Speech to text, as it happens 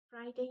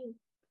Friday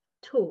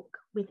talk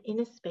with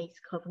Inner Space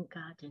Covent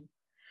Garden.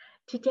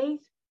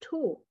 Today's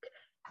talk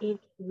is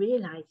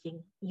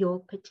realizing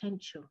your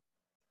potential.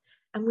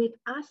 And we've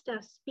asked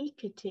our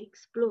speaker to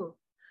explore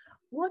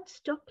what's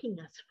stopping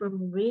us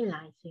from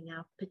realizing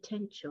our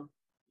potential.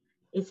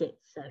 Is it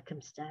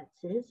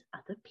circumstances,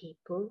 other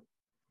people?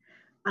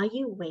 Are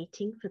you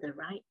waiting for the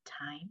right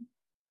time?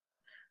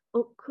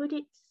 Or could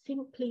it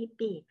simply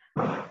be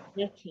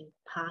getting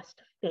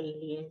past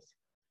failures,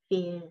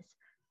 fears,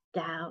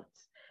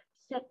 doubts,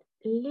 set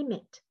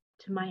limit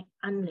to my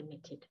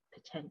unlimited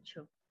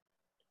potential?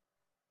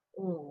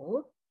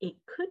 Or it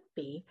could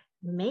be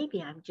maybe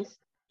I'm just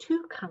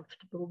too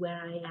comfortable where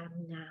I am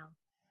now.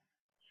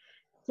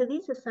 So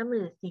these are some of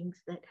the things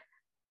that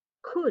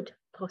could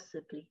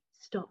possibly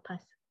stop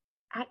us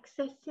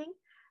accessing,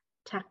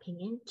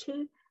 tapping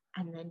into,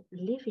 and then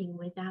living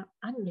with our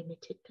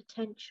unlimited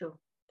potential.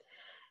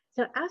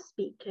 So our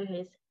speaker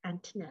is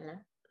Antonella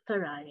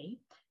Ferrari.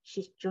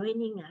 She's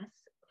joining us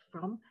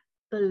from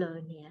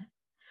Bologna,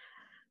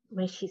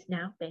 where she's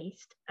now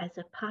based as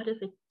a part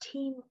of a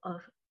team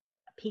of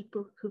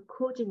people who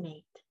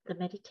coordinate the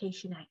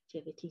meditation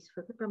activities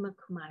for the Brahma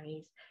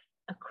Kumaris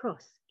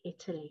across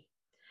Italy.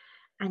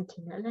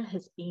 Antonella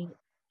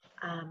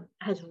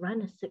has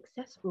run a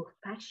successful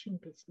fashion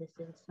business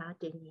in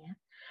Sardinia,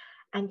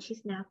 and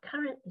she's now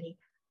currently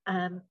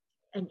an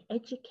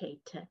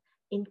educator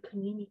in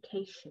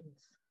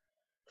communications.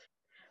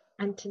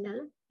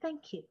 Antonella,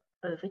 thank you.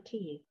 Over to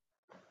you.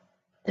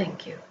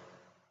 Thank you.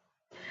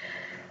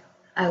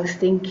 I was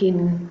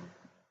thinking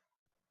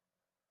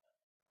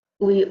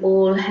we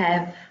all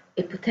have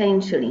a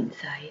potential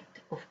inside.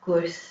 Of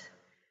course,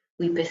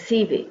 we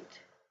perceive it.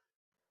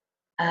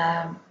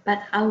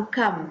 But how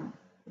come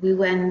we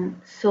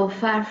went so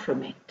far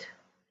from it?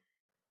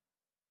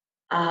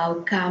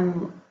 How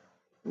come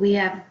we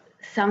have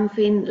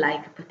something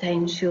like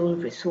potential,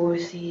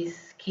 resources,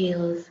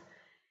 skills,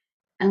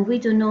 and we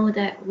don't know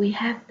that we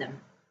have them?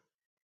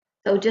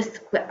 So just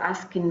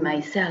asking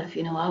myself,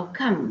 how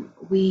come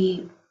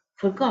we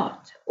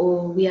forgot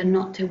or we are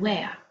not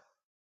aware?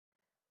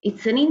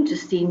 It's an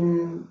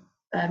interesting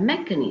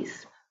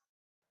mechanism.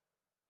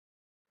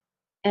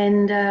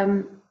 And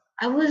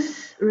I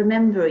was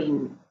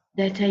remembering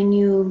that I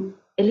knew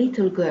a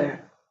little girl.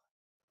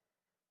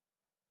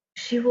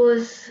 She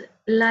was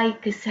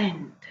like a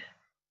saint,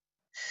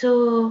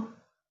 so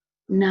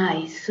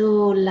nice,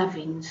 so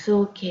loving,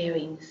 so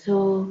caring,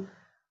 so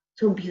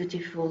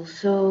beautiful,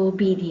 so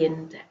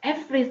obedient,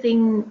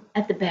 everything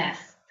at the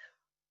best.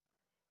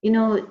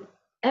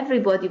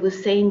 Everybody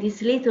was saying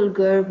this little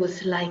girl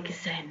was like a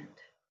saint.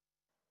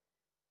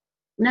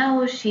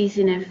 Now she's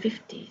in her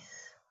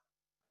 50s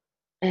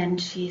and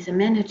she's a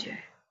manager.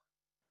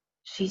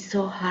 She's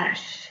so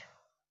harsh,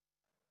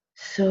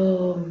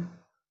 so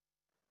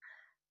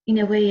in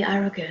a way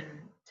arrogant,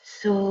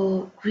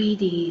 so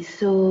greedy,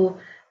 so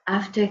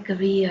after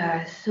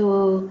career,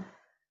 so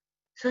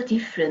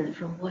different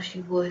from what she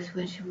was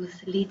when she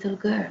was a little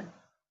girl.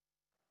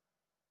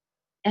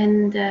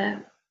 And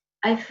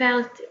I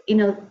felt,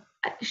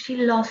 she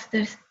lost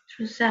her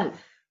true self.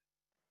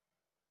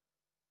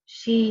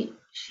 She's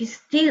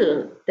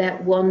still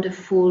that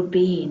wonderful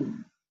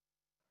being,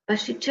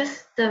 but she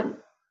just got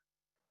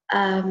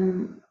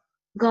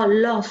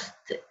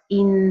lost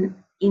in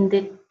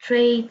the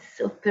traits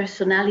of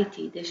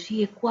personality that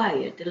she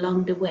acquired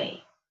along the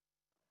way.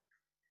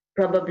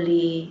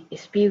 Probably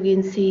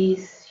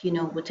experiences,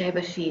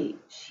 whatever she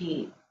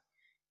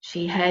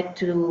had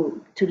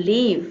to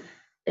live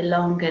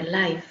along her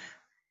life.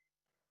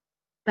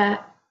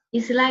 But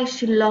it's like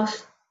she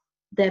lost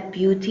that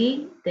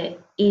beauty, the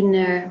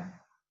inner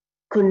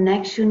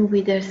connection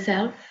with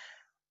herself,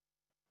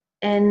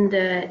 and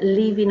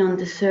living on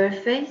the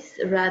surface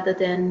rather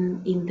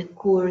than in the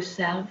core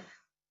self.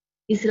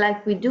 It's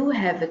like we do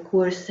have a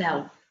core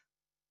self,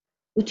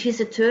 which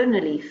is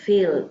eternally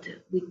filled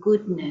with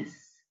goodness,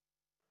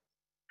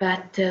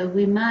 but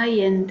we might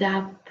end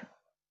up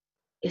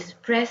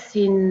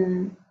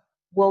expressing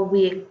what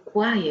we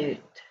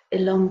acquired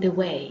along the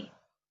way.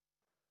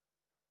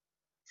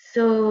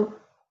 So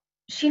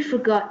she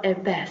forgot her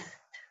best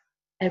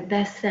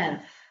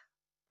self,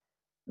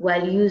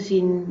 while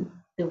using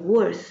the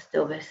worst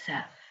of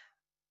herself.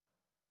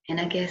 And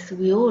I guess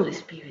we all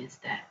experience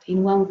that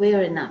in one way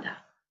or another.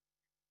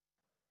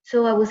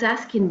 So I was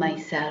asking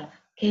myself,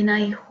 can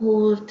I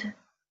hold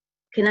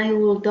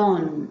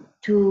on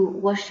to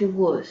what she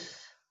was?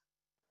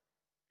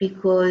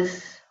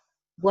 Because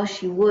what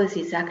she was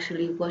is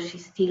actually what she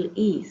still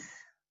is.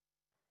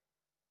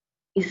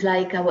 It's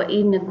like our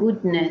inner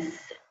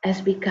goodness has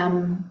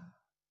become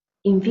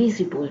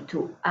invisible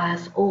to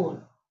us all,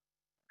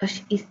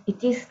 but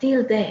it is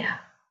still there.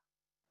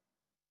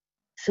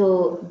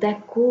 So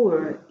that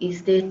core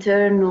is the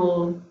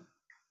eternal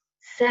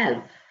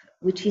self,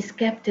 which is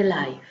kept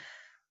alive,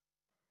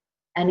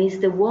 and is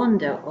the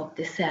wonder of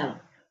the self,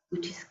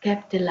 which is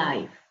kept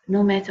alive,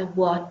 no matter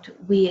what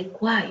we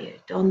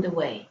acquired on the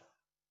way.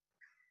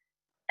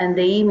 And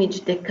the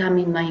image that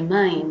comes in my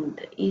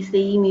mind is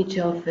the image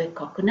of a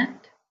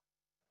coconut,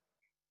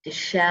 the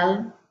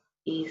shell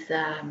is,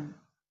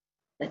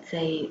 let's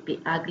say, a bit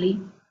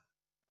ugly,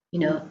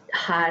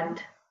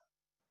 hard,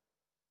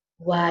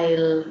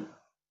 while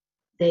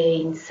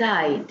the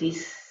inside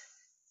is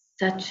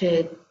such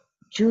a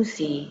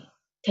juicy,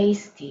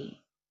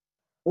 tasty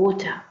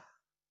water.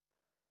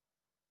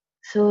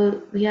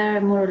 So we are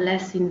more or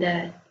less in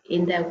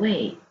that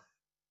way.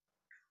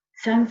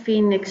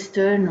 Something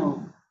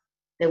external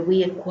that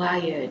we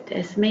acquired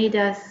has made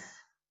us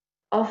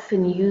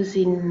often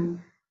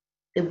using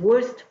the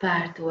worst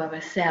part of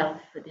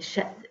ourselves,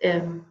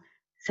 the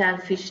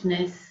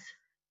selfishness,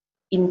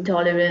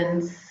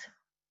 intolerance,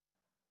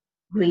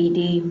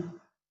 greedy,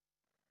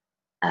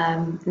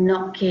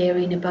 not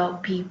caring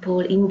about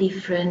people,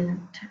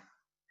 indifferent,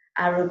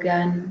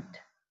 arrogant,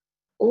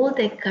 all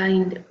that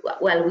kind.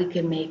 Well, we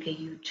can make a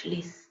huge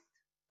list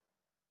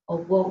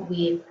of what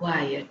we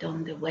acquired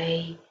on the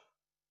way,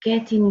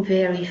 getting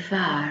very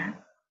far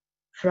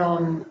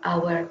from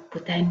our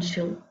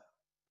potential,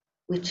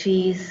 which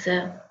is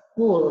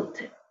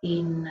held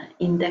in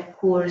the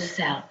core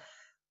self,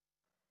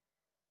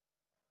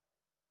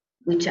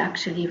 which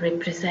actually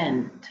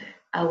represent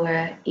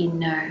our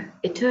inner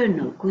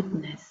eternal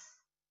goodness.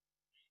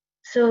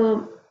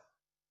 So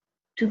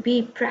to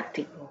be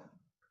practical,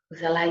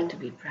 because I like to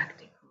be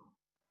practical,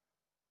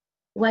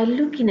 while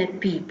looking at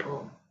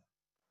people,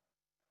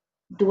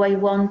 do I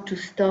want to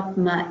stop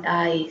my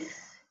eyes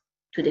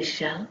to the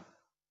shell?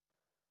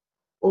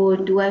 Or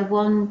do I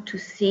want to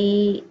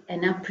see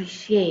and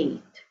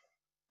appreciate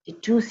the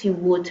juicy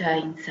water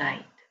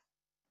inside?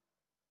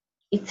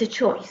 It's a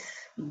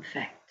choice, in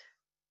fact.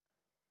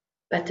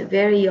 But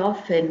very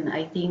often,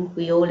 I think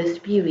we all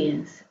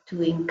experience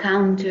to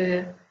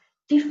encounter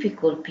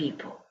difficult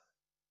people.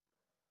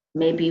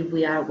 Maybe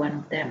we are one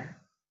of them.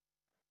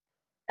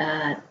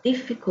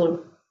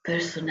 Difficult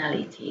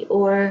personality,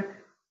 or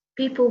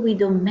people we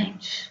don't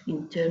match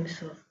in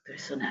terms of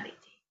personality.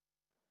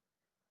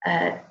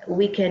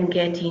 We can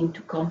get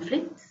into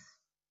conflicts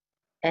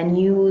and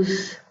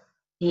use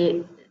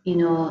the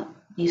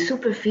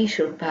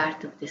superficial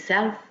part of the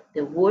self,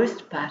 the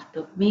worst part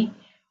of me,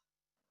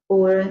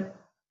 or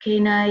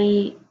can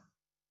I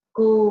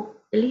go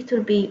a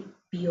little bit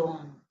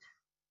beyond?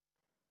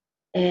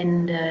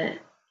 And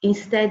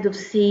instead of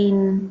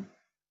seeing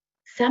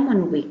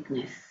someone's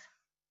weakness,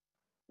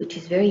 which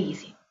is very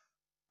easy,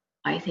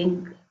 I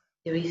think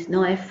there is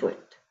no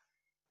effort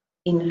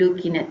in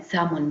looking at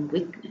someone's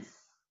weakness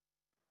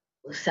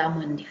or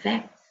someone's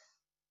defects.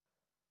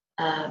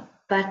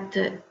 But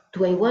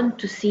do I want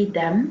to see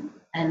them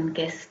and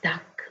get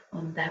stuck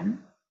on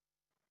them?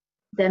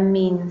 That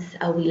means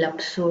I will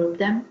absorb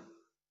them,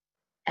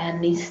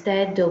 and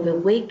instead of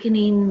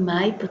awakening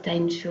my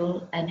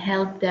potential and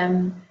help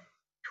them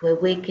to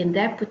awaken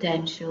their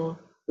potential,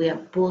 we are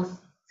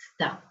both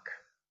stuck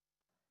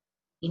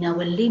in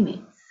our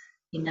limits,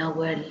 in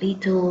our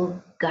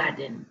little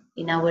garden,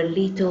 in our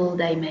little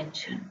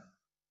dimension.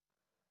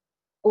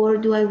 Or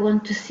do I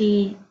want to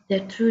see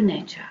their true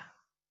nature?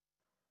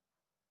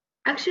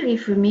 Actually,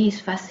 for me, it's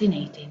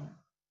fascinating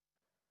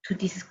to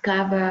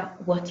discover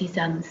what is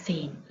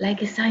unseen,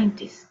 like a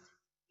scientist.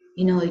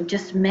 It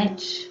just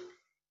match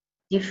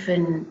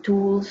different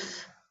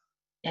tools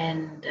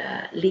and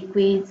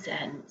liquids,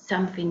 and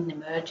something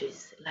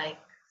emerges like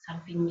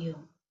something new.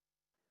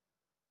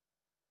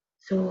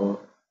 So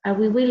are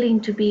we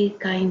willing to be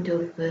kind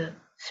of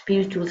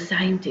spiritual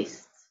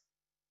scientists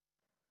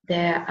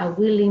that are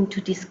willing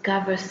to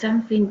discover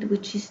something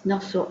which is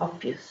not so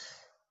obvious?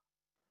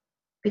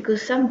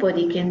 Because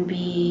somebody can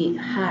be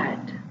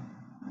hard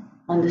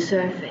on the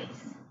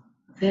surface,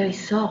 very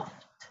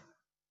soft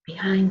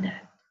behind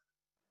that.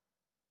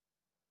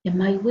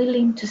 Am I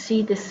willing to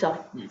see the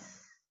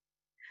softness?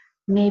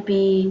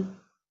 Maybe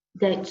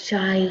that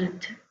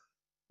child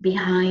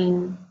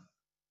behind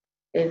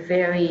a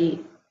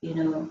very,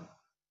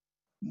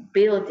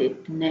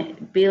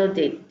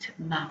 build-it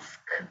mask.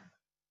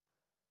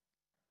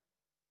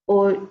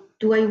 Or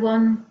do I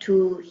want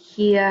to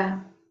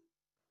hear,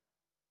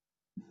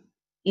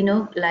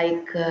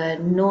 like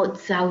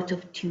notes out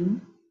of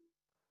tune?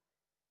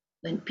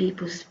 When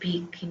people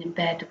speak in a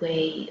bad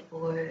way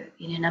or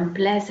in an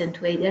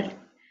unpleasant way,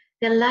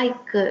 they're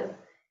like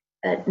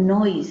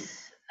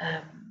noise,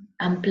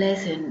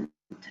 unpleasant,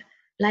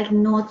 like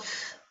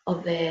notes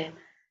of a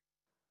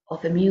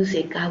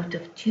music out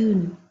of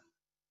tune.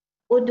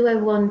 Or do I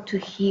want to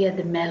hear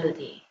the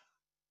melody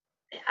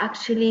that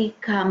actually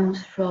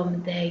comes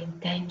from the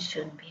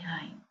intention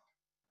behind?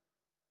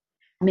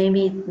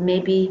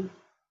 Maybe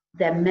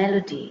the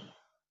melody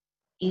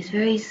is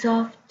very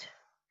soft,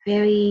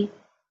 very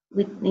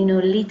with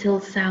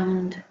little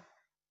sound,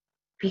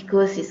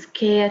 because it's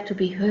scared to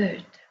be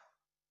heard.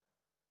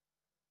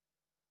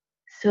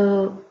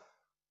 So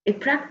a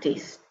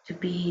practice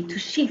to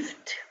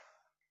shift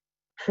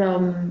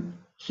from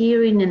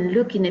hearing and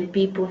looking at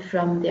people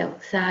from the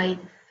outside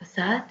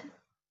facade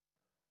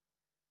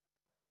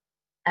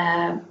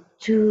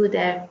to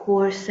their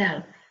core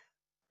self,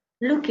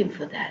 looking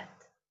for that,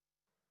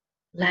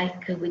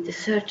 like with the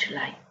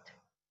searchlight.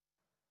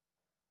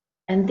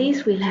 And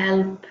this will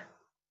help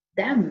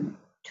them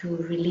to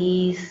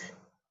release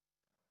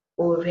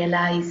or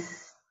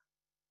realize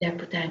their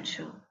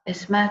potential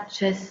as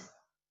much as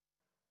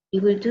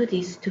it will do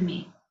this to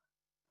me.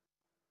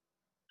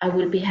 I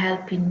will be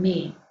helping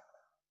me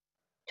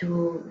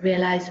to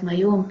realize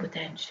my own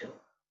potential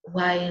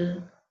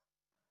while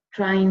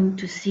trying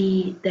to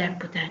see their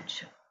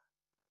potential.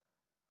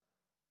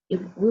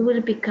 We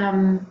will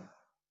become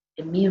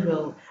a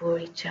mirror for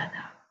each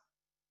other.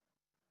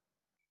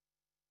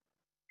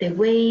 The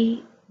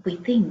way we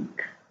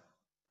think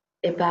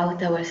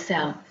about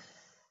ourselves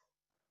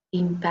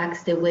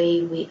impacts the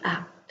way we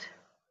act.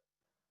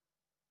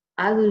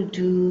 I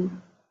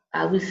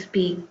will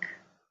speak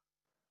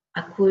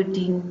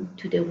according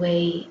to the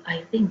way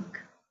I think.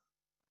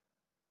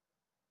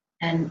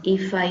 And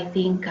if I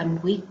think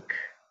I'm weak,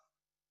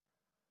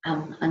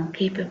 I'm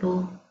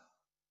incapable,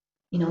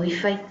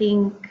 if I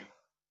think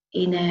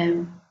in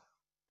a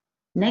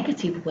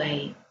negative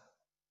way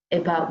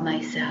about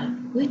myself,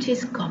 which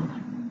is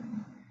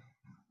common,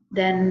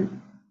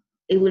 then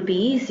it will be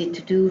easy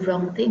to do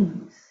wrong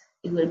things.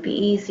 It will be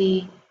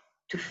easy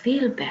to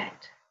feel bad.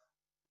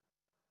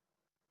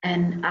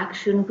 And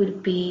action will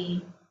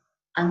be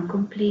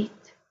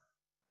incomplete,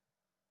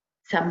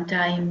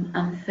 sometimes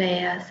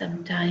unfair,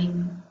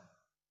 sometimes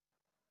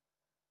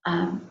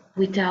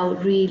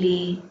without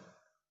really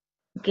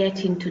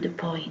getting to the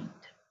point.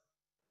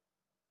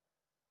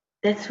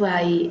 That's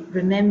why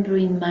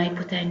remembering my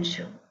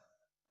potential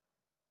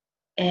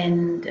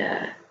and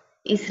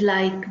it's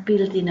like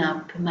building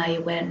up my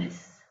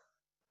awareness,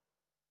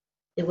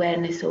 the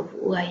awareness of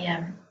who I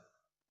am,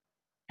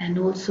 and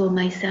also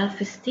my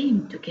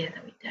self-esteem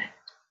together with that,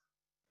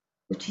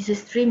 which is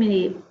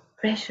extremely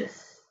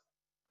precious.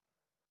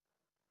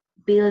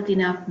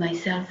 Building up my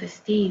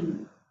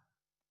self-esteem,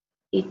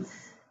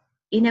 it's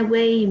in a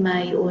way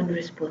my own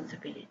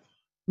responsibility.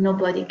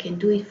 Nobody can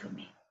do it for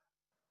me.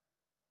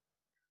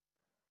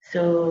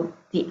 So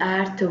the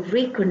art of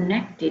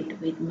reconnecting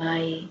with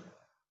my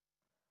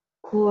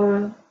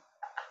core,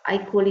 I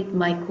call it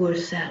my core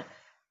self,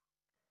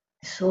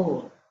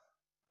 soul,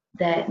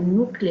 the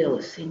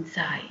nucleus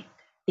inside,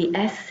 the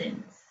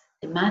essence,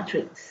 the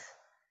matrix.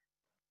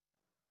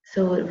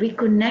 So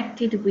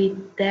reconnected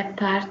with that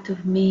part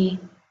of me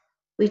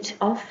which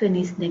often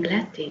is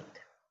neglected,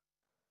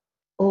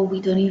 or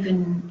we don't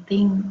even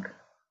think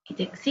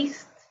it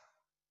exists.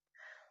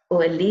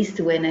 Or at least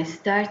when I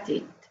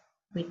started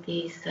with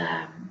this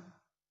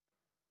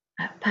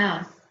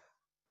path,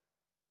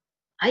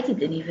 I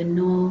didn't even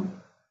know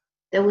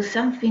there was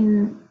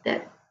something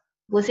that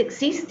was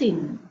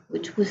existing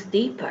which was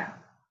deeper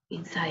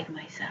inside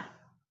myself.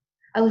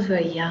 I was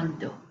very young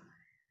though,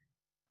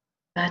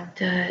 but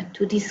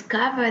to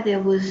discover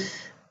there was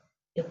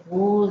a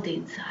world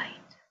inside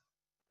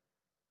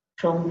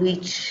from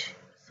which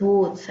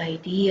thoughts,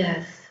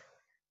 ideas,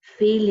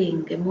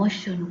 feeling,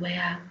 emotion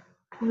were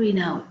pouring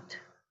out.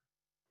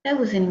 That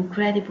was an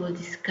incredible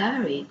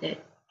discovery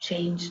that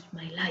changed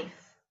my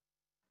life.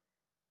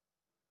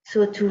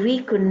 So to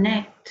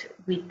reconnect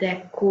with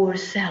that core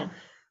self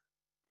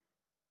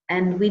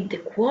and with the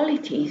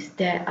qualities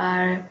that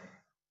are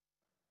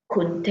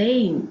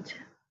contained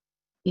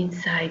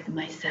inside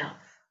myself,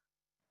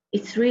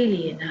 it's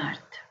really an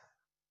art.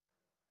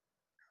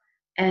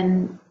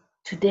 And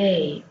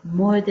today,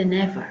 more than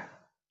ever,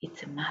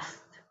 it's a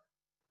must.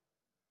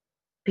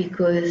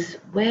 Because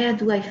where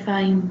do I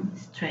find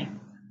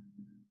strength,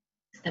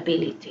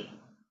 stability,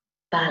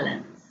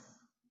 balance?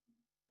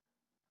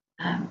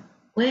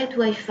 Where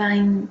do I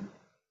find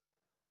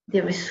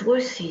the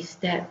resources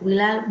that will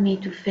help me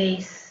to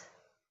face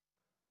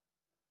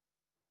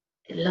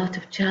a lot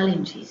of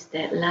challenges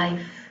that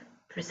life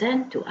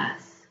presents to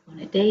us on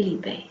a daily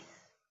basis?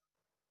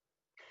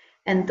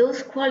 And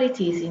those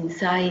qualities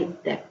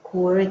inside that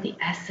core, the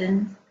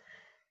essence,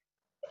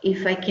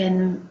 if I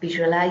can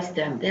visualize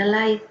them, they're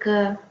like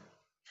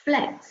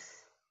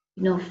flags,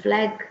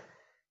 flag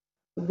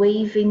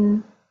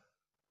waving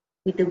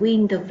with the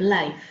wind of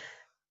life,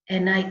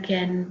 and I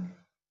can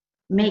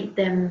make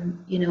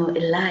them,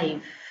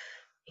 alive,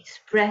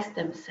 express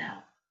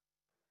themselves,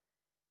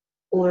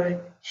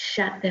 or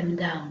shut them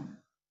down.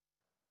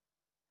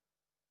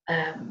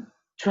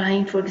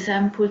 Trying, for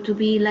example, to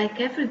be like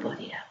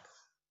everybody else.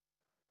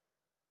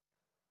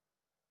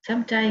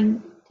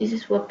 Sometimes this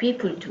is what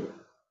people do.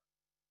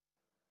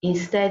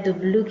 Instead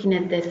of looking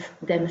at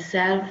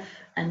themselves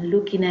and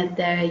looking at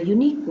their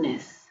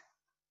uniqueness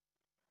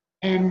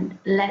and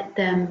let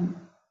them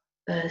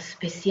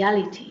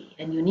speciality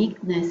and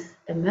uniqueness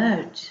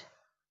emerge,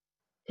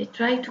 they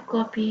try to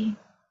copy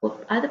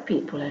what other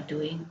people are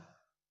doing.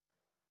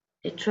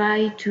 They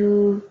try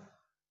to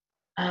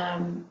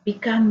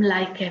become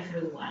like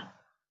everyone.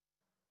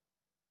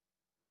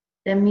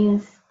 That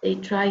means they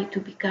try to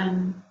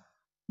become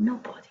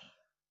nobody.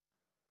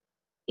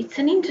 It's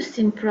an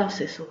interesting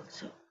process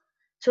also.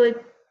 So a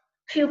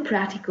few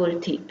practical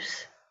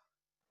tips.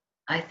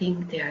 I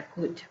think they are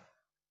good.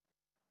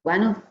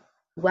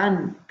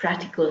 One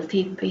practical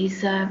tip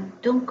is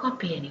don't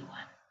copy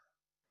anyone.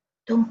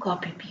 Don't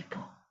copy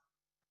people.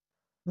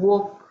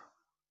 Walk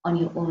on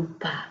your own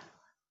path.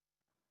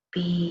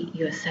 be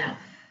yourself.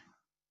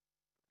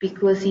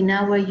 Because in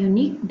our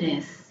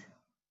uniqueness,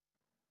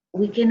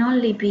 we can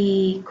only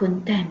be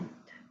content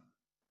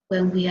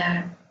when we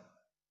are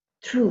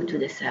true to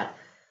the self,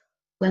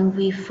 when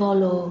we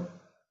follow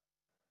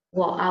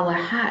what our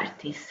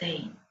heart is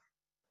saying.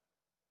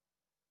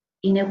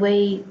 In a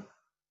way,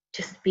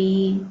 just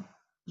be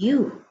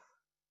you.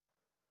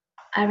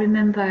 I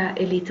remember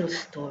a little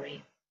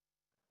story.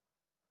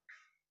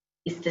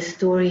 It's the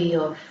story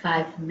of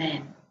 5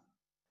 men.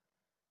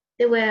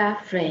 They were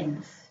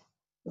friends,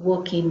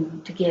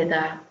 walking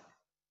together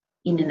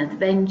in an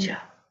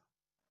adventure.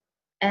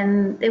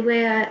 And they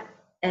were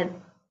at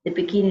the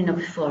beginning of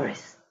the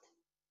forest.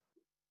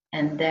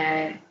 And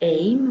their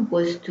aim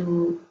was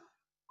to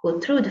go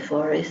through the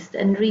forest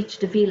and reach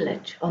the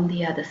village on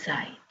the other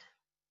side.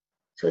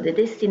 So the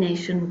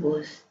destination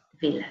was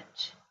the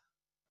village.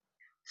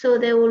 So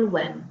they all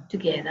went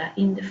together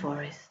in the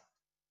forest.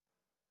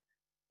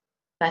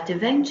 But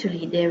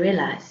eventually they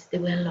realized they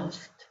were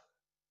lost.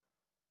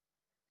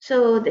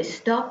 So they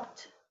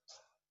stopped,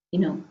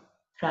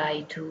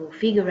 try to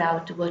figure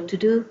out what to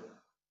do.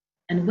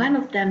 And one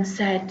of them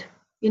said,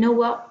 you know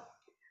what?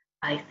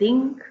 I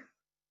think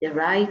the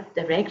right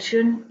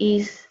direction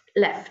is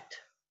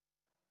left.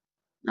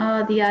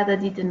 The other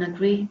didn't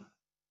agree.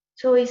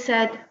 So he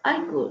said,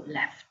 I go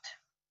left,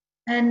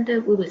 and we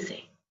will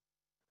see.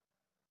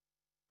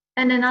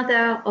 And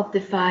another of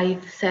the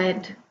 5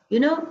 said,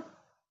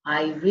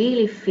 I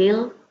really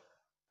feel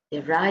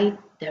the right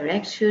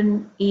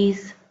direction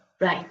is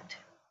right.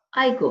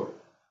 I go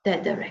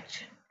that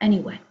direction. And he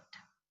went.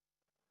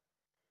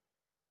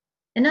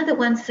 Another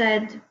one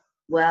said,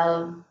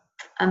 well,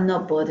 I'm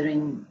not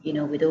bothering,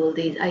 with all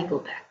this. I go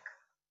back.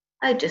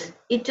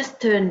 It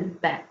just turned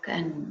back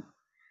and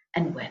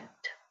went.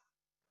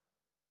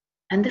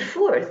 And the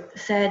 4th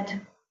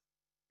said,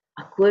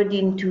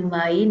 according to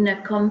my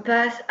inner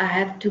compass, I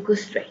have to go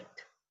straight.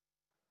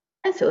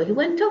 And so he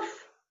went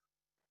off.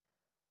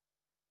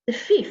 The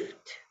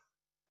 5th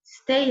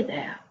stayed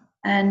there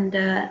and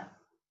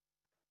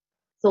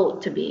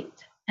thought a bit.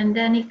 And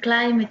then he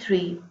climbed a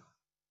tree.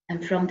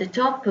 And from the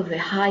top of a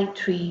high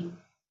tree,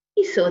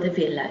 he saw the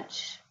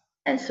village.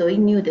 And so he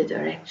knew the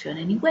direction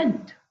and he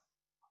went.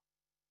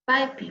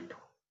 5 people,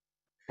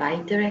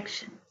 5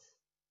 directions.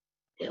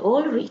 They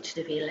all reached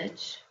the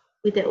village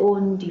with their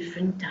own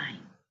different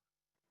time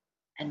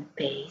and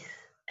pace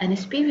and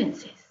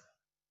experiences.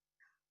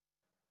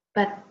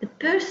 But the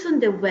person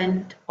that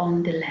went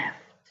on the left,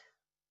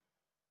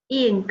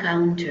 he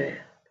encountered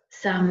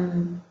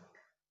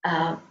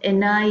a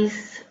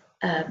nice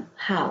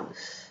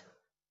house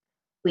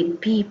with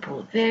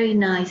people, very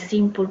nice,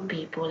 simple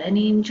people, and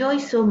he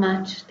enjoyed so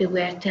much. They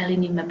were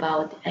telling him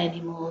about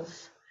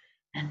animals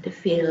and the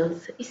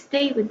fields. He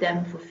stayed with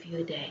them for a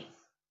few days.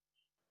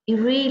 He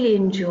really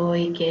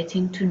enjoyed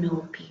getting to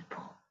know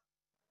people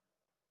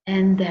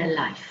and their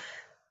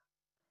life.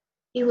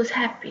 He was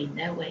happy in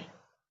that way.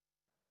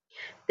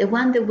 The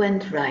one that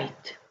went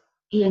right,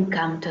 he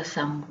encountered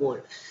some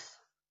wolves.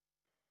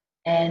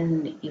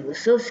 And he was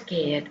so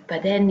scared,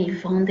 but then he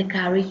found the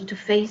courage to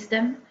face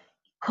them,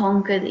 he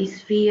conquered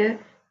his fear,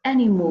 and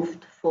he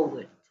moved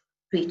forward,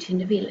 reaching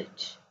the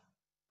village.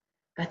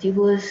 But he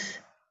was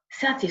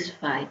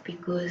satisfied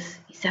because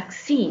he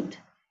succeeded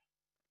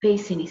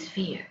facing his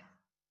fear.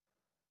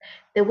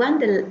 The one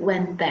that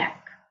went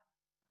back,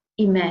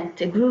 he met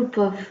a group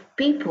of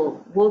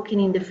people walking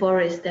in the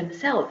forest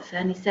themselves,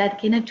 and he said,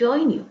 can I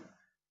join you?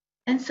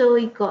 And so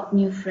he got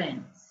new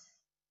friends,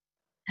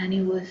 and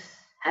he was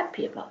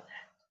happy about that.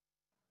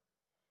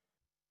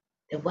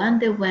 The one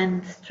that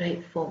went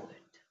straight forward,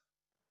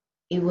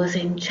 he was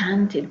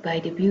enchanted by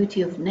the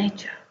beauty of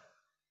nature.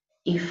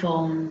 He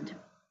found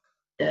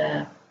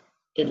a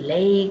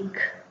lake,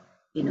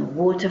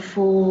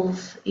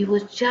 waterfalls. He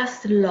was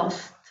just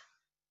lost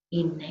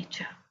in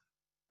nature.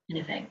 And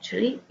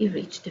eventually he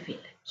reached the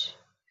village.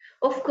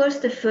 Of course,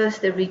 the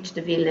first that reached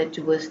the village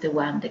was the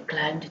one that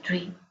climbed the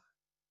tree.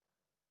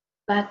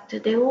 But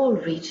they all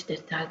reached their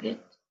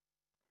target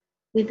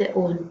with their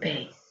own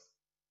pace.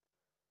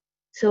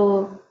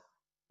 So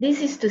this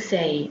is to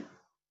say,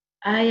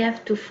 I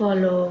have to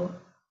follow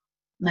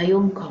my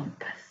own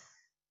compass.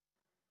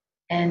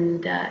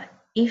 And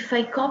if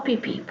I copy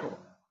people,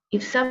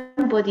 if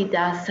somebody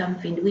does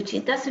something which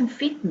it doesn't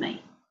fit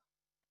me,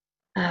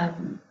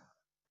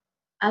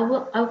 I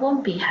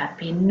won't be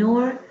happy,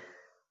 nor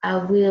I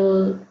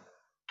will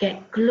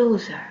get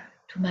closer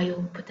to my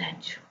own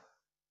potential,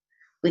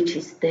 which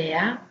is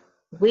there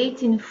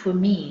waiting for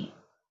me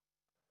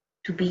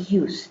to be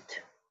used.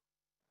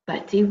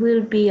 But it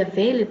will be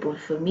available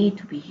for me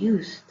to be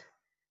used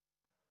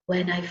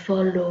when I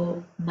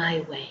follow my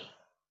way.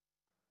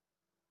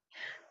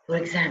 For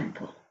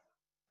example,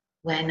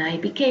 when I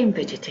became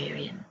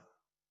vegetarian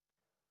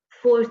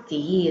 40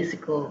 years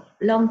ago,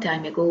 long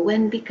time ago,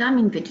 when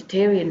becoming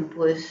vegetarian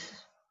was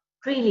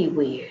really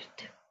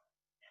weird.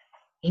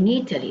 In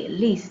Italy, at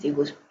least, it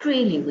was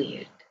really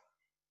weird.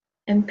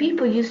 And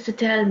people used to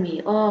tell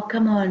me, oh,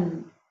 come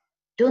on,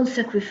 don't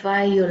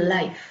sacrifice your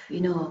life,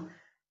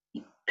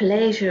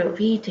 pleasure of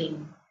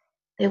eating.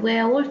 They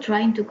were all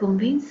trying to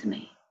convince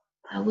me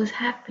I was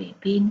happy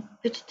being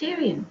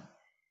vegetarian.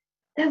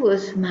 That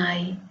was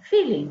my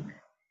feeling.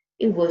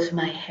 It was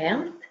my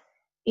health.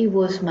 It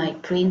was my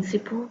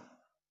principle.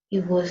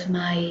 It was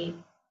my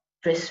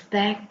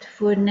respect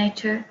for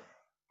nature.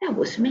 That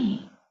was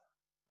me.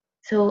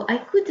 So I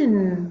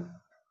couldn't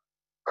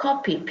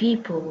copy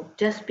people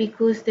just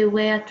because they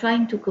were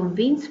trying to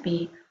convince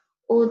me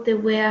or they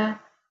were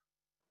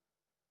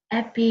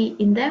happy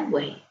in their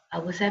way. I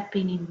was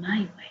happy in my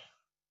way.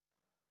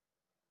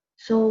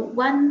 So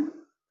one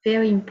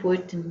very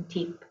important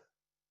tip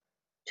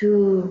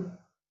to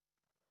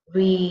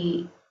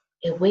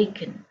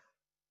reawaken,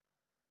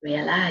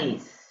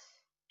 realize,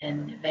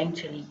 and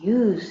eventually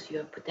use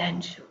your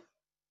potential.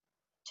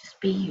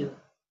 Just be you.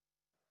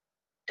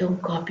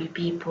 Don't copy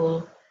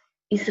people.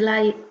 It's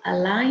like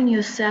align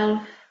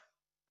yourself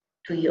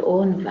to your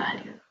own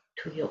value,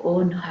 to your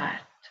own heart,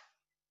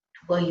 to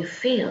what you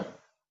feel,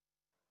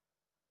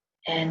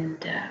 and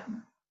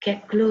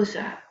get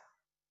closer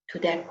to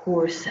that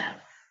core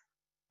self.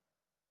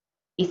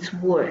 It's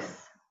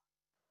worth.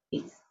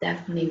 It's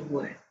definitely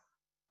worth.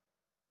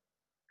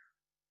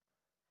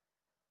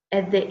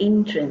 At the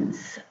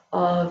entrance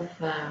of,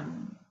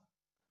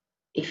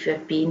 if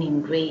you've been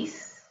in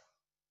Greece,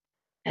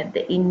 at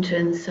the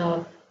entrance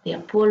of the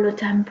Apollo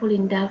temple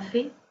in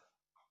Delphi,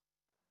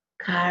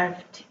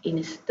 carved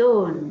in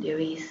stone, there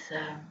is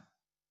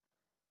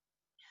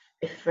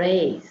a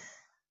phrase,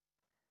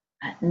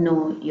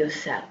 know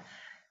yourself.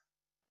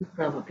 You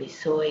probably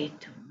saw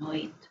it or know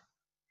it.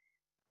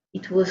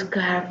 It was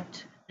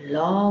carved a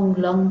long,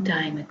 long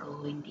time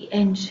ago in the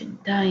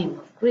ancient time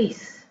of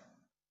Greece.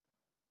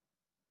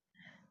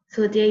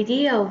 So the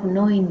idea of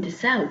knowing the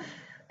self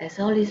has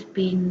always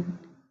been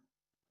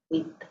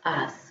with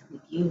us,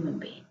 with human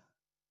beings.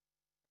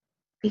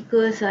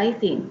 Because I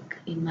think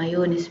in my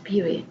own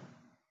experience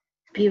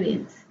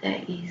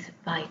that is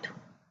vital.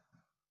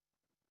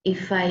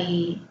 If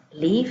I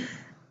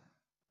live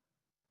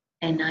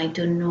and I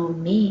don't know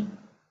me,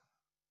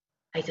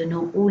 I don't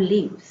know who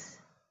lives,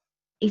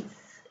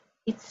 it's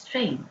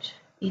strange,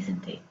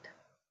 isn't it?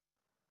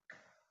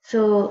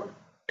 So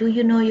do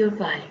you know your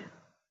value?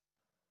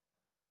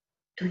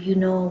 Do you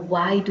know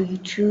why do you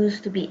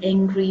choose to be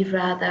angry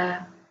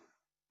rather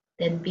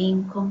than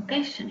being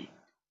compassionate?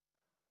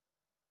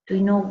 Do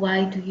you know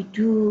why do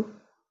you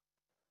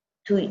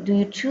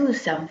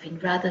choose something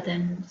rather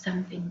than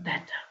something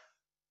better?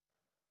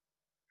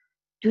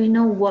 Do you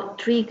know what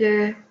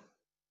trigger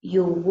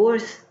your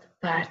worst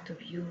part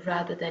of you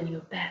rather than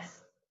your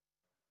best?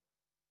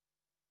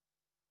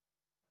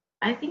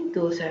 I think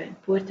those are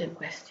important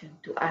questions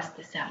to ask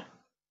the self.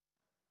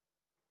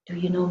 Do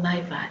you know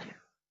my value?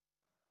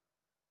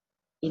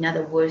 In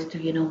other words, do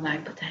you know my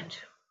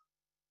potential?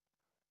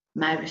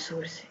 My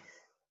resources?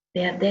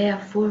 They are there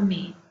for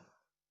me.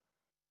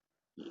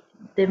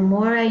 The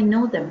more I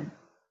know them,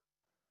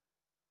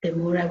 the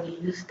more I will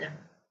use them.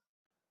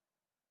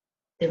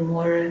 The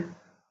more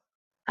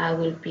I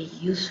will be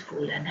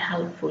useful and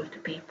helpful to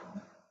people.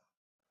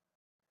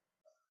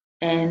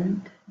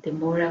 And the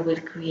more I will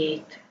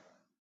create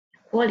a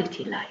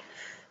quality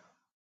life.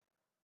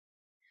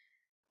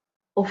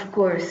 Of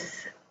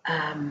course,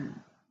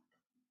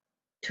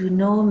 to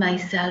know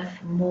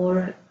myself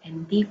more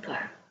and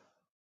deeper,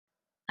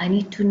 I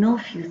need to know a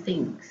few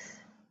things.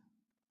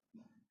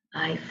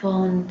 I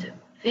found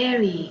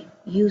very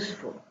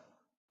useful,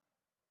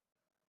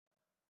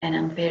 and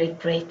I'm very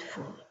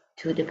grateful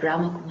to the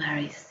Brahma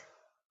Kumaris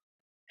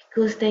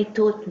because they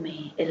taught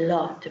me a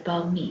lot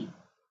about me.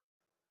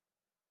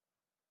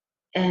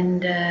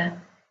 And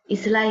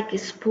it's like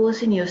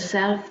exposing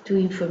yourself to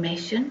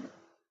information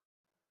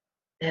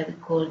that we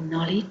call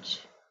knowledge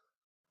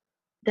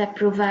that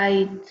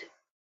provide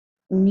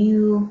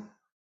new,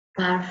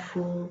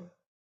 powerful,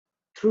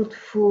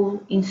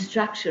 truthful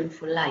instruction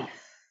for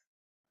life.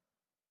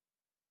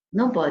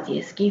 Nobody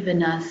has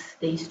given us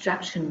the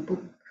instruction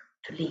book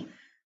to live.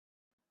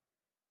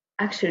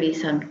 Actually,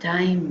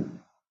 sometimes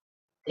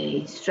the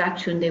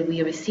instruction that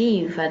we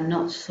receive are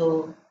not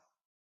so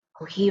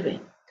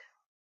coherent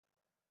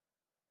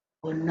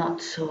or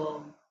not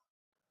so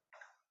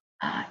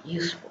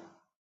useful.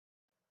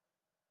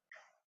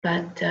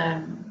 But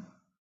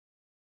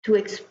to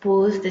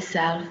expose the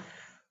self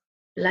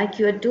like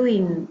you are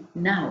doing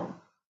now,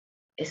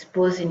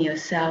 exposing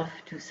yourself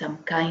to some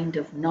kind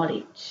of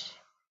knowledge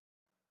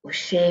or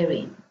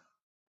sharing,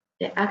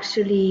 they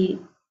actually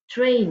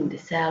train the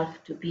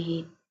self to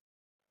be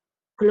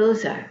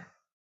closer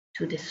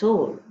to the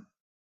soul,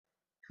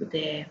 to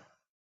the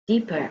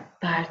deeper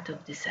part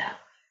of the self.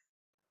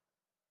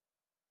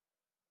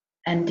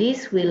 And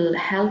this will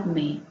help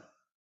me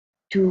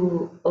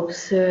to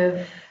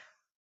observe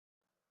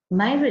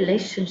my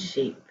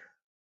relationship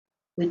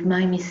with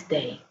my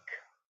mistake.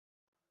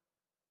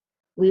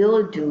 We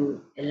all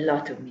do a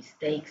lot of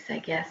mistakes, I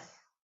guess.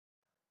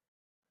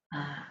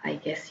 I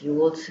guess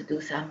you also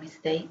do some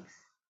mistakes.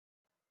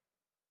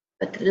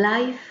 But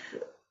life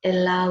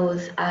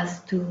allows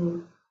us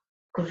to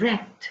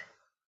correct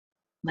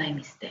my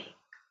mistake.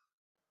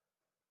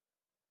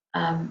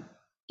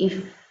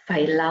 if I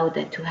allow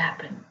that to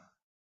happen.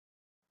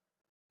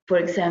 For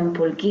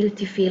example,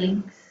 guilty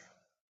feelings,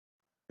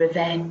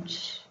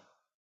 revenge,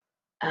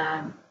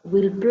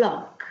 will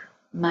block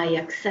my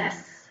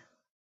access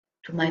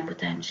to my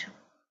potential.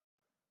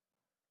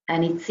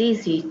 And it's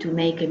easy to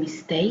make a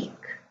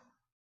mistake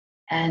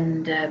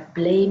and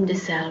blame the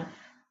self,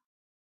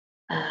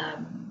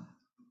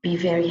 be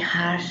very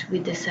harsh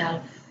with the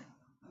self,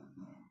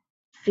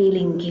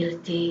 feeling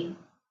guilty,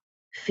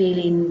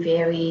 feeling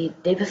very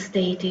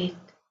devastated.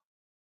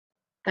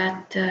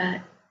 But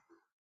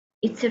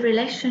it's a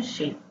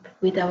relationship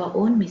with our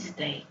own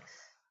mistakes,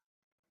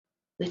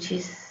 which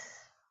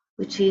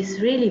is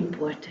really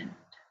important,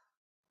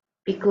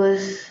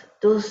 because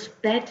those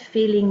bad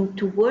feelings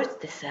towards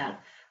the self,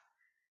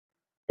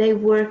 they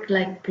work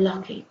like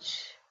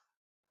blockage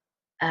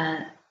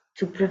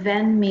to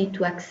prevent me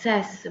to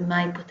access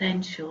my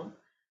potential,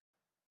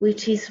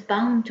 which is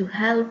bound to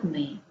help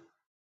me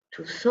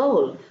to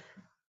solve,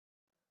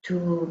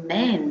 to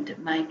mend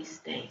my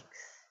mistakes,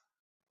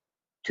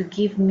 to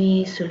give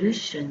me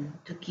solution,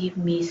 to give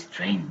me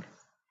strength,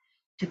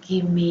 to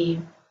give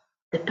me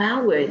the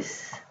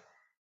powers,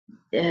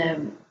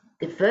 the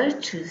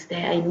virtues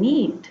that I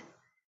need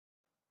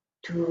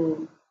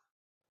to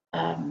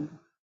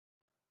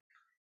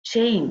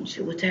change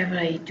whatever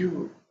I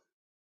do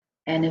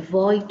and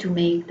avoid to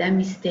make that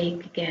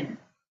mistake again.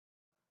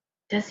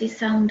 Does it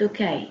sound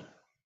okay?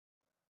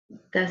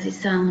 Does it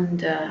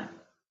sound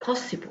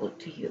possible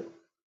to you?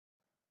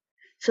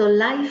 So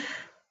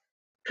life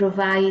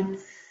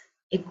provides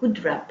a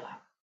good wrapper.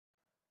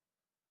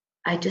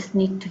 I just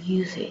need to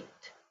use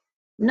it,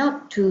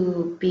 not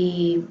to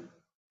be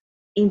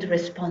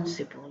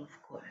irresponsible,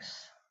 of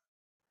course,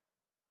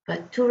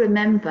 but to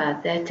remember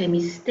that a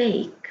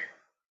mistake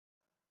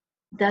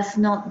does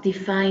not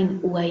define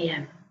who I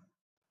am.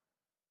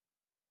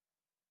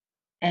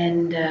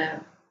 And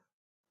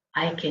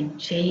I can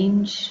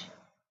change,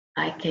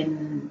 I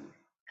can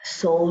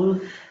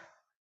solve,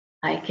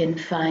 I can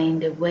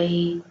find a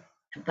way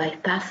to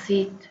bypass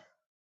it.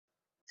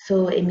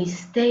 So a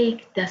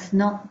mistake does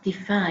not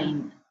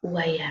define who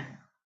I am.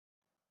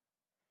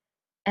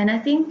 And I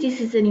think this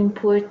is an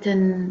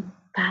important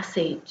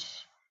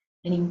passage,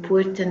 an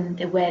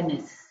important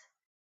awareness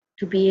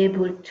to be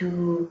able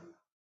to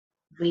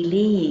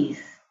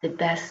release the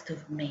best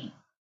of me.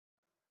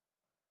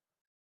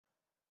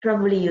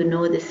 Probably you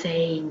know the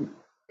saying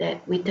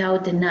that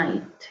without the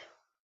night,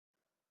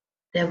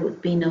 there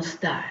would be no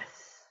stars.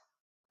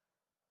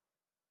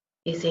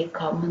 Is it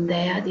common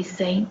there, this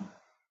saying?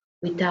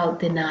 Without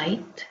the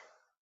night,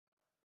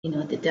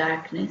 the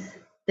darkness,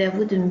 there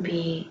wouldn't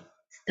be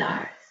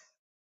stars.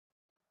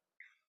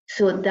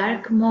 So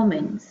dark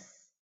moments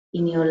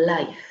in your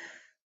life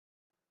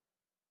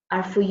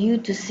are for you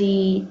to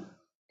see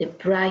the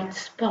bright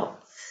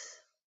spots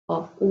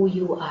of who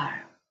you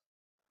are.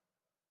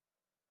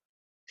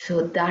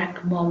 So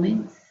dark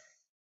moments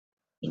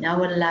in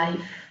our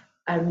life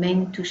are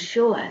meant to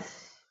show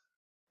us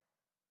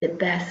the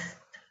best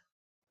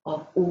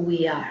of who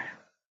we are.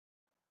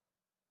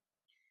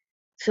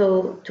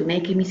 So to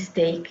make a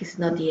mistake is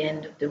not the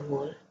end of the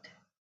world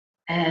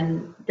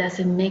and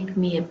doesn't make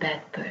me a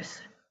bad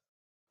person.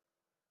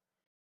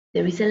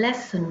 There is a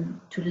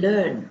lesson to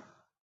learn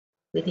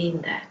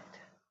within that.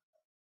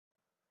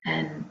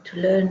 And to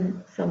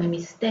learn from a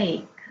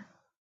mistake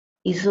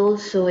is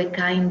also a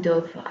kind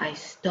of I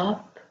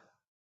stop,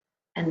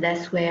 and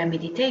that's where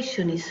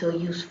meditation is so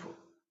useful.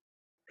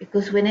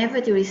 Because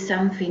whenever there is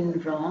something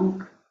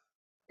wrong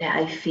that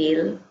I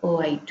feel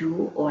or I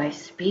do or I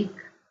speak,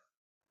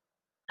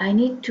 I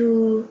need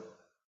to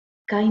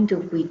kind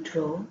of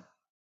withdraw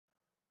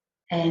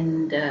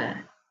and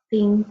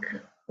think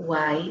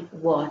why,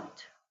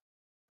 what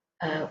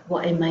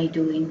am I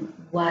doing,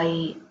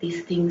 why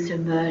these things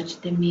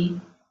emerged in me.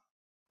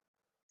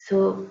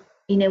 So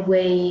in a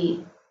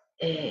way,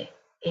 a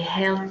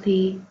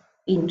healthy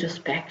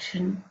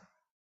introspection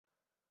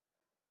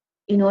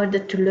in order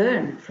to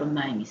learn from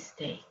my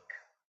mistake.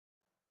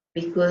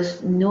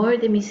 Because nor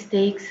the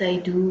mistakes I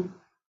do,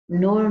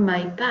 nor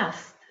my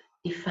past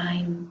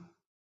define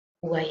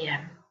who I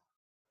am.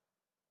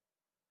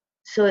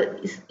 So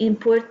it's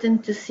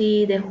important to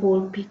see the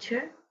whole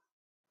picture,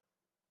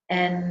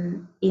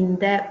 and in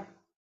that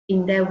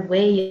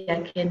way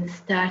I can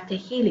start a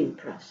healing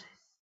process.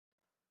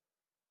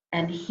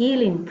 And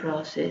healing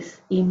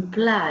process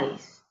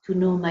implies to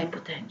know my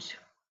potential,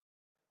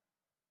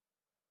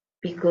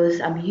 because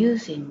I'm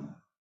using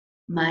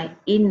my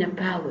inner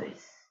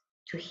powers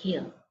to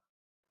heal.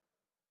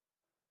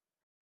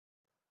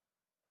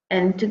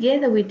 And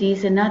together with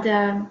this,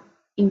 another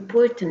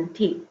important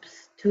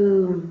tips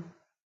to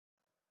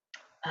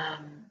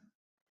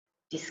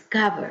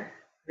discover,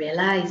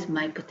 realize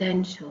my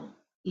potential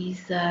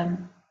is the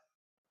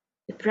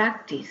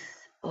practice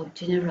of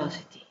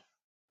generosity.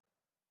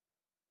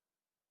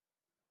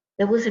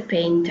 There was a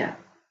painter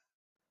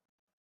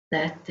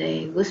that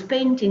was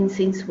painting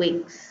since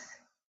weeks.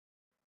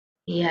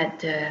 He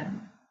had a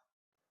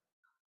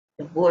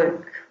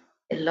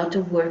lot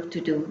of work to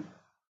do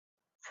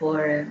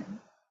for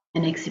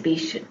an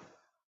exhibition.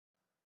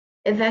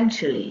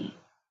 Eventually,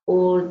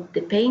 all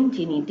the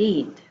painting he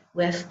did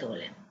were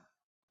stolen.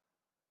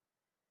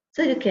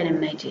 So you can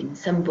imagine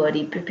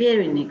somebody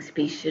preparing an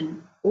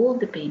exhibition, all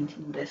the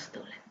paintings were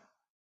stolen.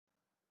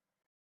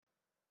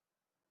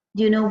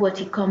 Do you know what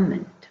he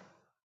commented?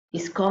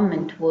 His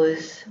comment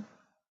was,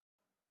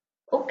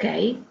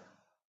 okay,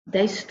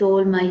 they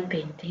stole my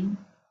painting,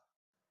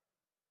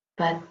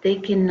 but they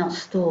cannot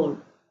steal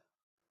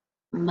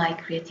my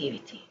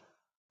creativity.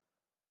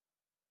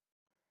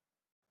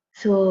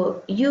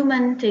 So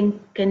humans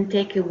can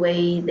take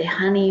away the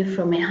honey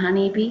from a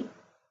honeybee,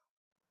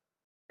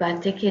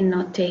 but they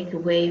cannot take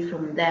away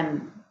from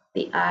them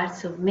the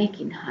arts of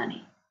making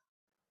honey.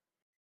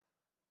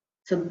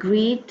 So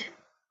greed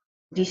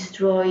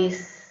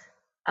destroys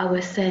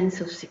our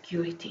sense of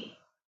security.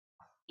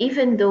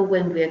 Even though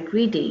when we are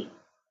greedy,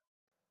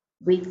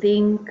 we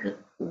think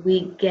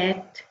we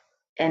get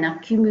and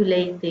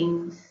accumulate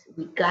things,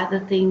 we gather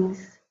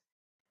things,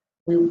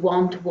 we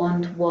want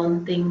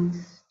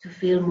things to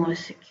feel more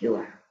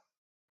secure.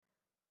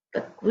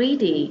 But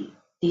greedy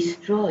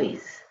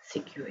destroys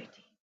security.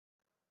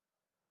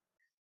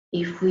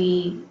 If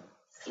we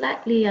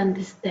slightly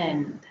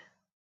understand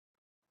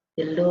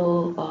the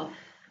law of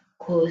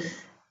cause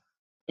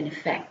and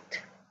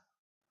effect,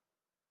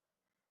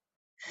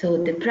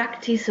 so the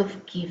practice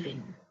of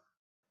giving,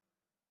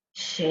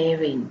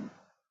 sharing,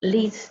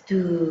 leads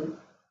to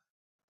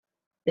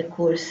the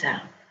core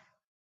self.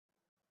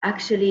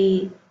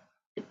 Actually,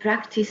 the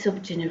practice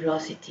of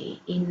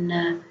generosity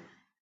in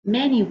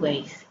many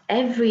ways.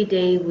 Every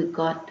day we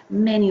got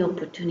many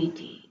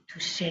opportunities to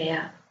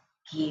share,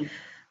 give,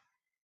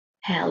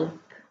 help,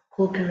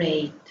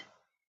 cooperate.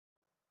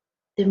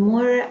 The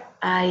more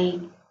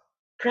I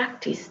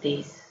practice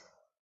this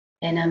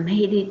and I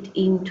made it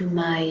into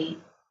my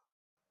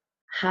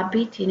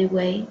habit in a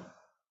way,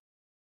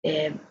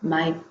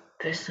 my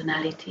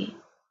personality,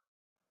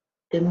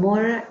 the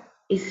more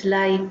it's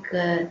like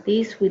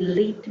this will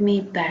lead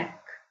me back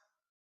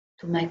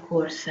to my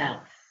core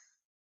self,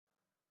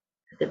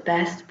 to the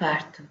best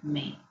part of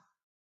me.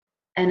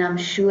 And I'm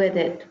sure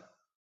that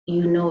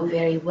you know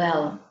very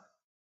well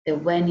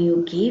that when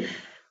you give,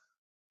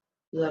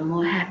 you are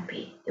more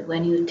happy than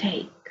when you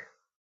take.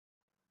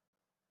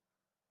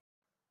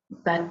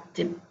 But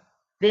the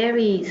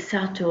very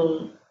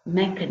subtle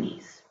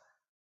mechanism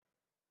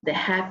that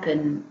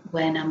happen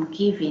when I'm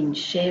giving,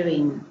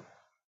 sharing,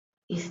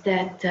 is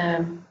that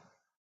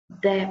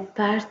that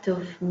part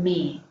of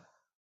me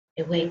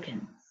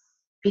awakens,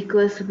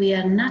 because we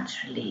are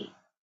naturally,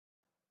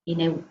 in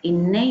an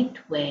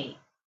innate way,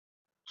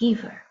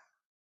 giver.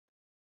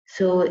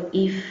 So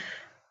if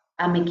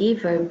I'm a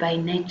giver by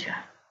nature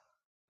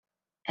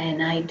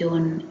and I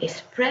don't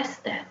express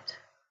that,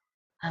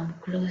 I'm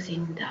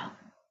closing down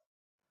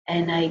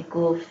and I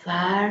go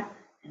far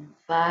and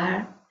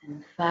far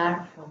and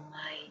far from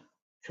my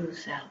true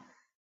self.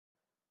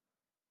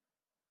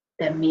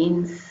 That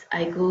means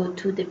I go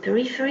to the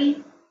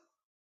periphery,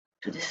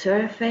 to the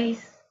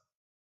surface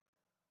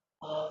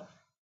of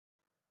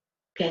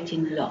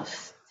getting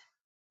lost.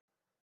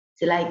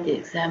 It's like the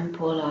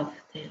example of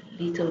the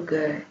little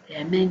girl that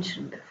I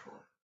mentioned before.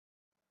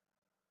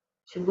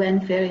 She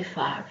went very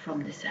far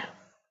from the self,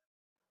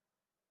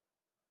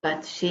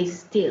 but she's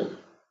still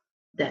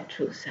that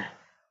true self,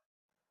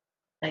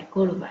 like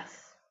all of us.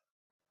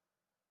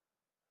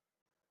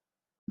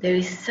 There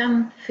is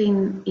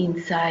something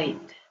inside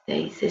that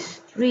is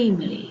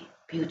extremely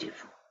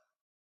beautiful.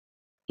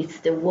 It's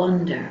the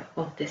wonder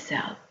of the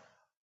self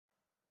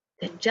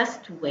that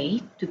just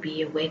waits to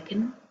be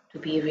awakened, to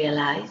be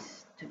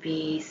realized, to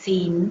be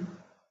seen.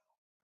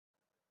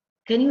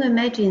 Can you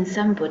imagine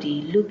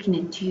somebody looking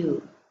at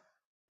you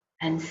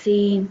and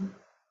seeing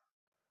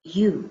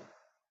you,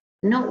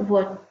 not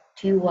what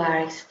you are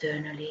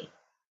externally,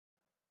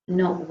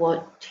 not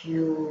what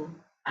you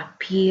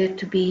appear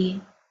to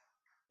be,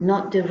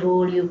 not the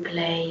role you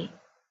play,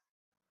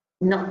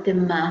 not the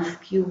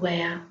mask you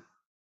wear,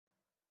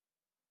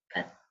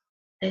 but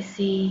they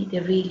see the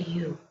real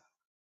you,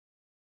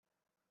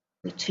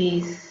 which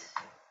is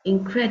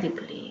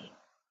incredibly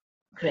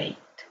great.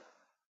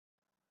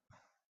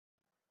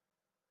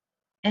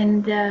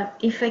 And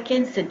if I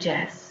can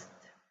suggest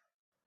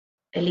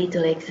a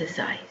little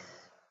exercise,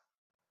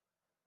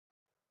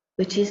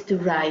 which is to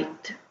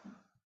write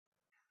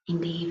in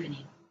the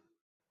evening,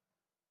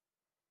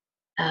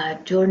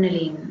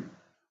 journaling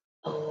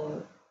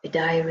or a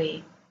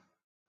diary,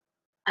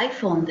 I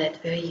found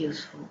that very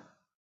useful.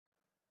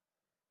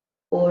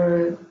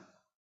 Or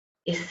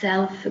a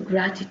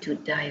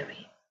self-gratitude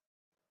diary.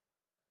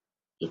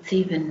 It's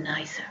even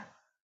nicer.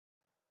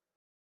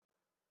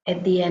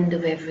 At the end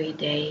of every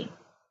day,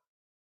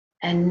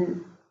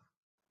 and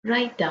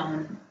write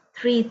down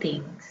 3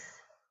 things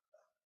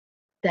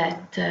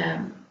that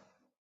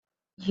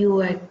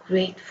you are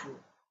grateful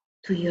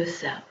to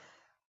yourself.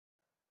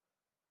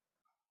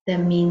 That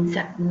means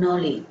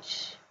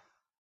acknowledge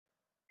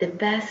the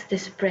best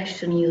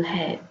expression you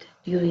had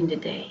during the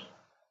day,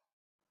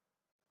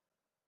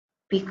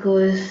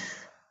 because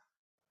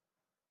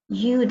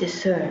you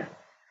deserve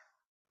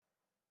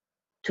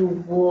to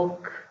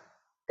walk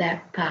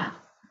that path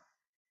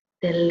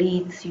that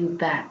leads you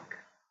back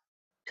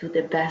to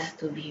the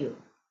best of you.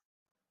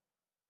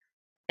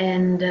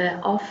 And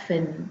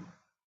often,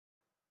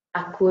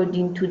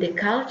 according to the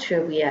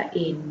culture we are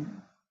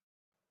in,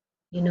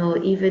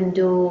 even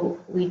though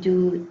we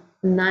do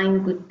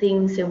 9 good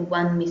things and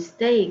 1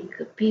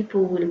 mistake,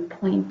 people will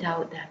point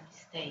out that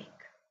mistake.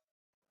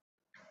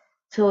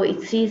 So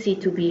it's easy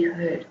to be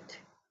hurt.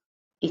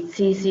 It's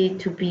easy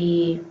to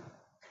be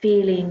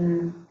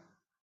feeling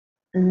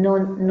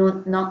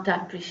not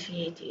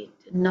appreciated,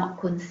 not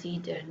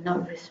considered,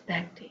 not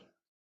respected.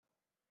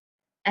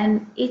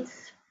 And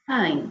it's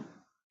fine,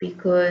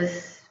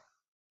 because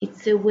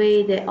it's a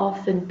way that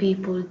often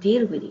people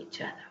deal with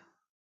each other.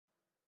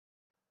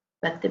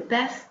 But the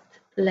best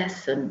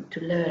lesson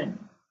to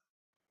learn,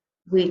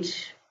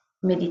 which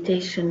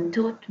meditation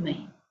taught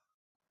me,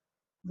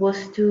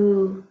 was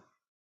to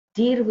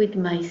deal with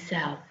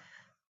myself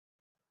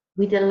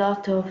with a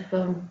lot of,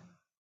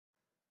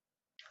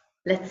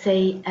 let's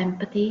say,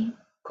 empathy,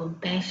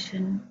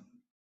 compassion,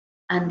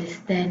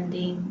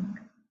 understanding,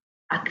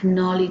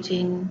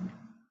 acknowledging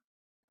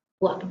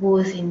what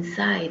was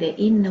inside the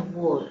inner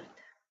world,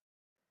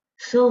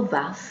 so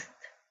vast,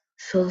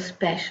 so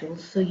special,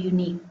 so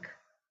unique.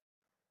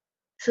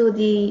 So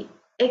the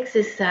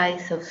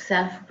exercise of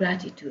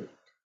self-gratitude,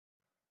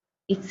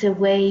 it's a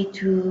way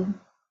to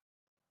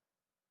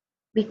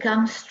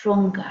become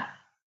stronger,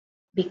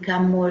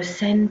 become more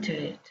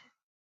centered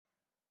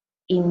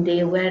in the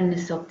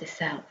awareness of the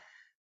self.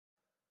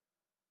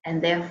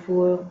 And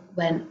therefore,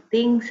 when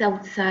things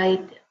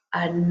outside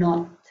are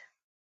not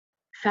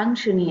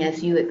functioning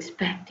as you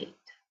expected,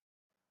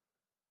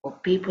 or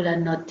people are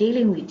not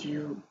dealing with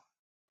you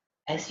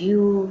as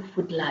you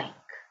would like,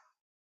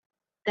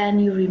 then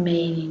you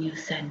remain in your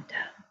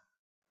center.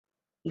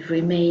 You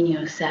remain in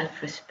your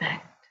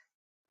self-respect.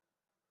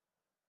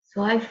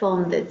 So I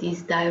found that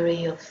this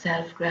diary of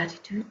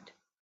self-gratitude,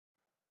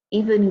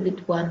 even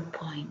with 1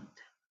 point,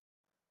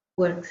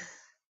 works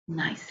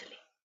nicely.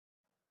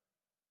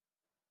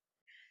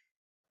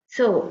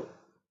 So,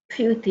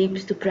 few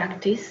tips to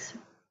practice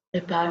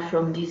apart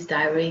from this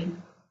diary.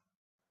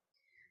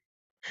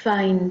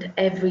 Find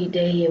every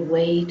day a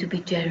way to be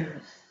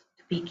generous,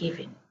 to be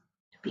giving,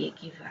 to be a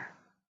giver.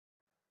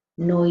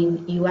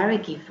 Knowing you are a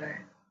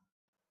giver,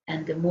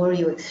 and the more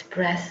you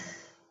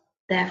express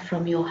that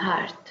from your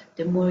heart,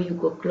 the more you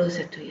go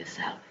closer to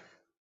yourself.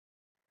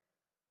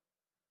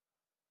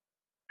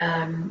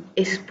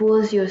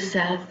 Expose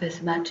yourself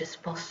as much as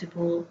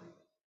possible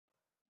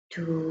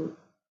to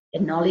a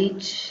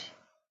knowledge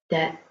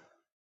that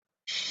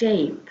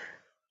shape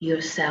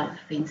yourself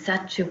in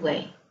such a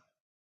way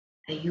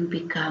that you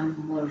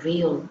become more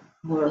real,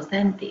 more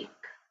authentic,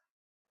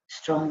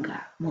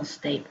 stronger, more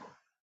stable.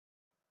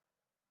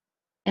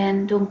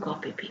 And don't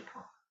copy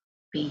people,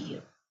 be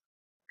you.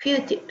 Few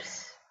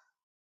tips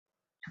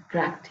to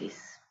practice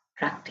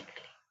practically.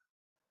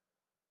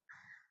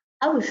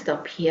 I will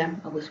stop here.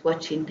 I was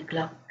watching the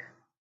clock,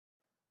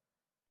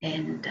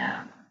 and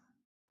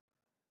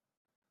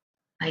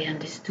I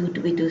understood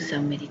we do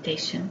some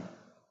meditation.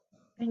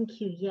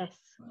 Thank you, yes.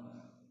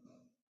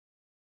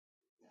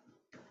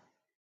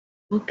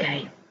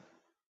 Okay.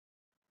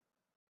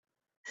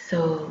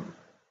 So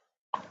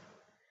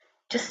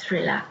just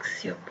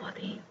relax your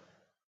body.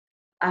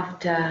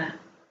 After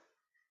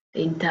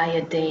the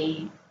entire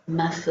day,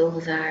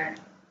 muscles are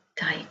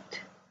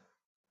tight.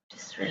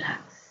 Just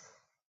relax.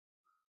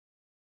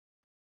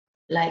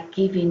 Like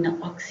giving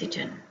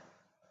oxygen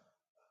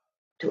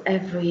to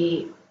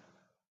every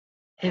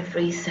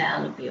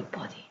cell of your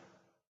body.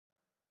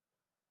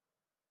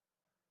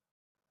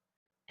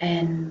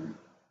 And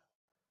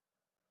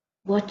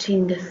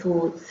watching the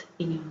thoughts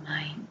in your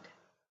mind,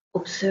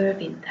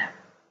 observing them.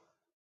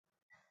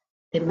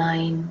 The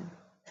mind,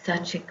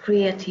 such a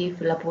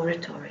creative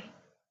laboratory.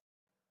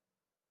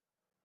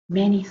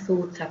 Many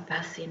thoughts are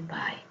passing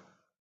by.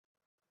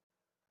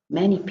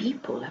 Many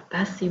people are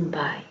passing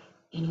by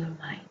in your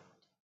mind.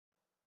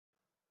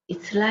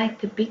 It's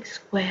like a big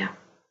square.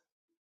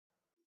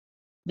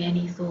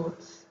 Many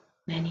thoughts,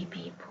 many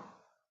people,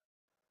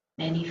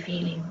 many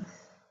feelings,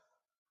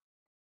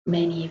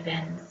 many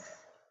events.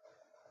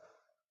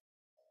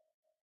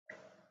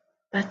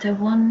 But I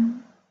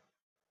want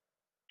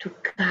to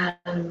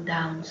calm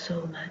down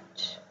so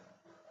much,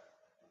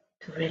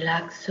 to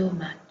relax so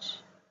much,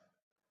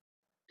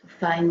 to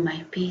find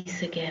my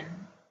peace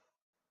again,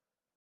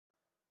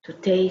 to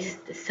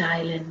taste the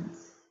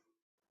silence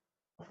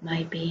of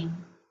my being.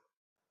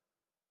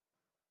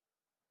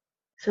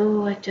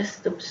 So I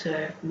just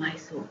observe my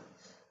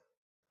thoughts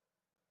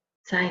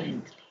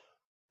silently,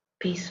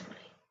 peacefully,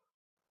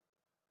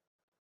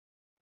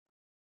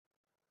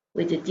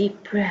 with a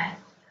deep breath.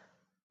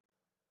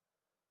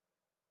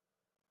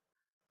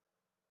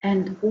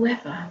 And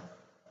whoever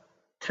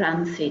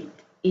transit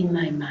in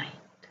my mind,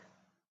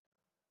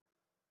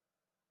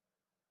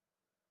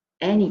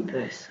 any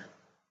person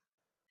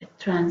that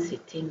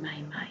transit in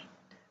my mind,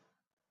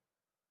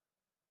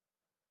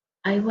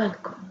 I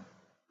welcome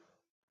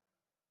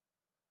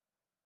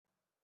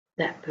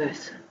that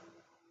person.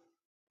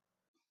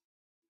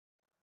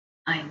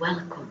 I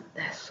welcome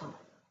their soul.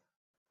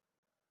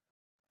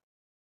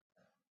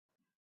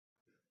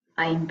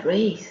 I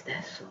embrace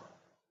their soul.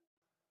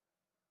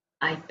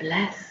 I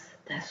bless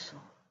their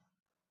soul.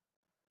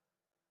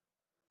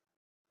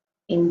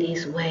 In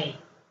this way,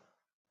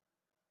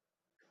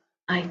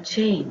 I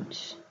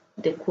change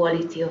the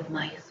quality of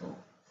my thoughts.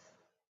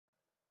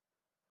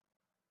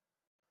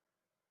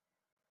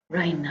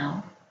 Right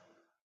now,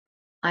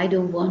 I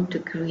don't want to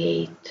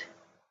create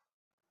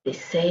the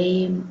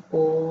same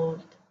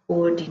old,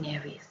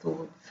 ordinary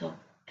thoughts of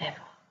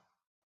ever.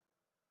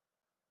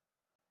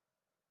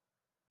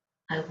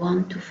 I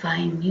want to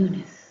find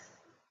newness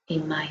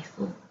in my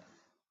thoughts.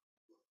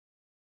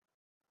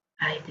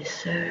 I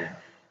deserve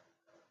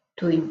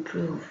to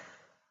improve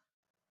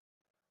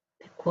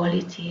the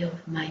quality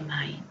of my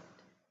mind,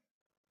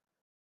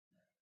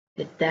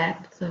 the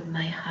depth of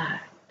my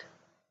heart,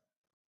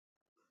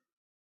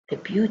 the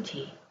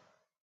beauty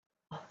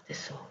of the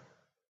soul.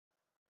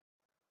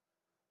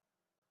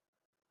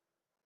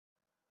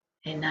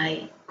 And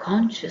I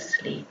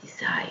consciously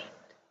decide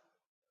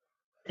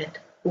that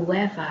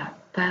whoever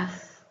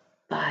passes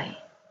by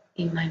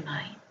in my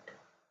mind,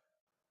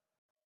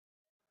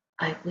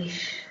 I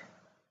wish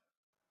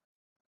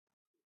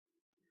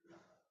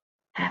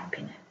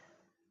happiness,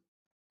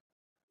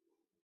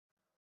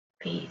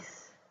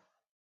 peace,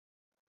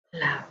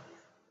 love.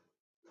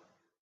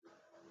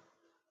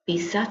 Be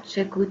such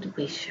a good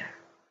wisher.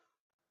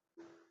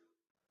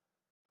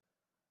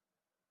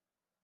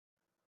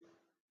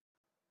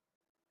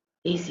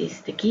 This is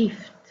the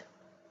gift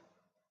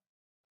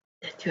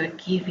that you are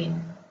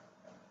giving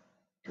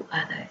to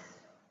others,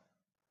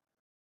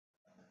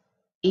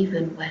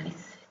 even when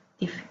it's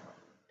difficult.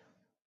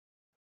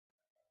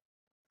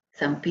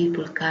 Some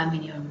people come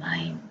in your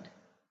mind.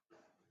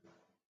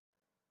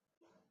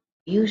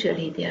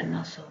 Usually they are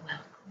not so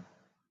welcome.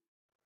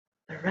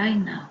 But right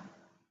now,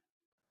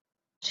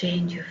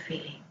 change your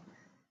feelings.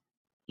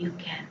 You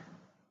can.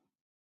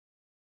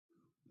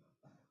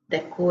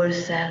 The core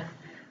self,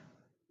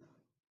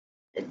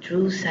 the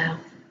true self,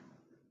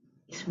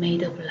 is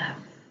made of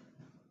love.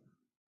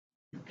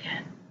 You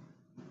can.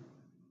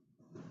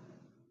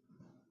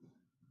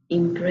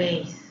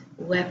 Embrace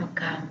whoever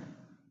comes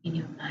in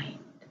your mind,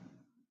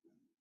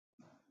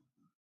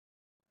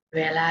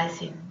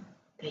 realizing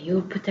that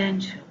your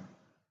potential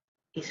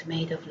is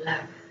made of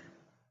love,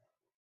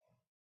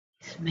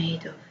 is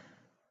made of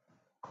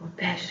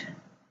compassion,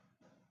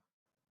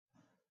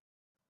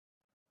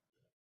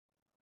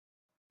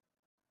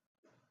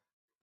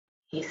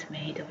 is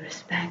made of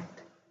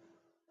respect.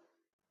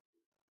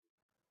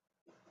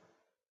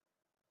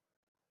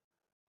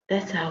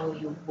 That's how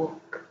you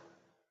walk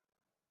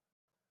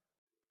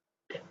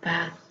the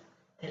path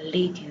that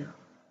leads you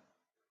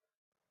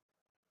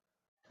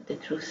to the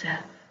true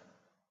self.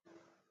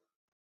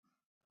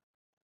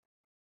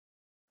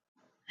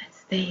 And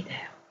stay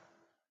there.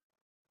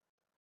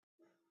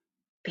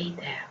 Be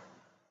there.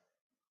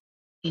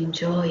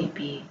 Enjoy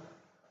being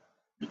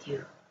with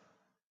you,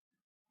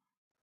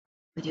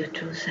 with your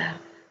true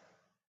self.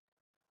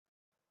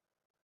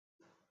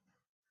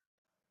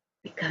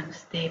 Become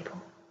stable.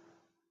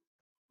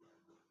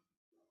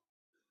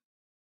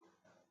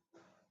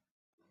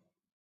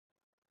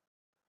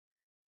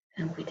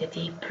 And with a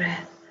deep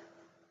breath,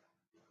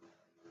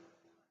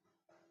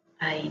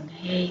 I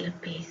inhale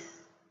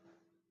peace,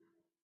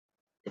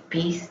 the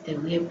peace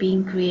that we have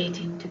been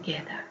creating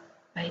together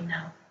right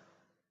now.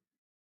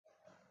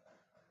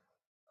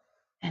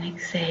 And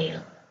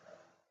exhale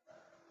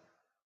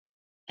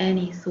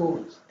any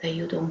thoughts that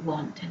you don't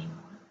want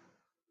anymore.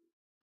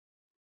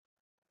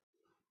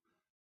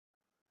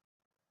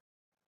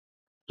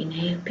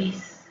 Inhale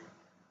peace,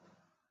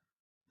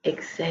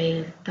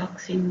 exhale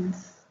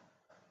toxins,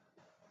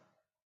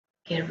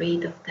 get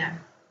rid of them,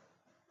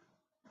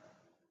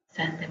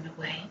 send them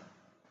away.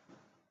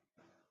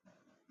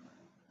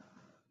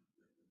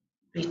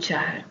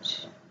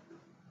 Recharge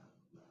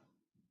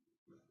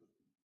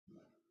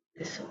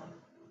the soul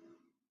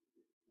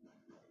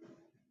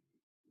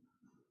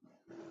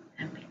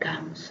and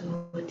become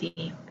so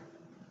deep,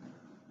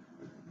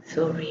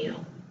 so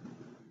real,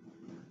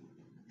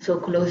 so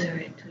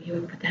closer to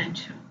your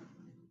potential,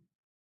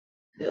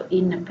 to your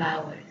inner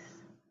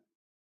powers,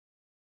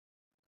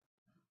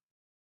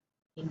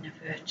 inner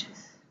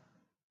virtues.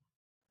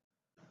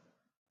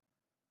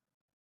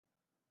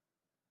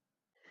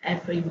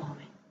 Every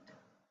moment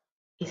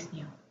is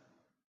new.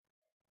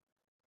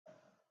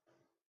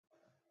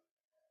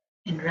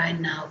 And right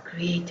now,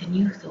 create a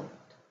new thought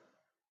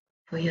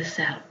for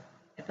yourself,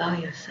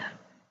 about yourself.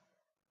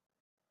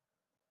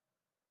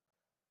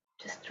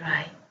 Just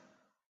try.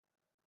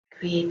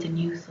 Create a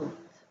new thought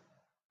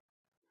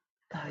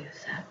about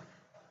yourself.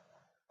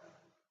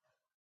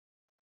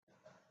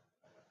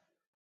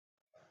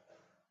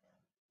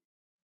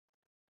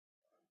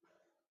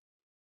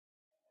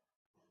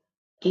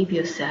 Give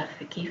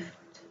yourself a gift.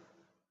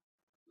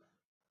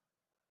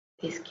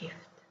 This gift.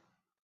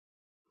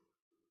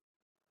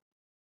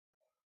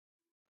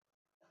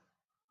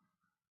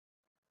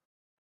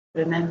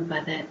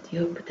 remember that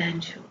your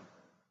potential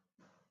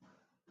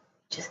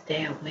is just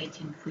there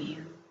waiting for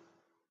you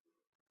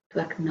to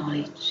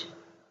acknowledge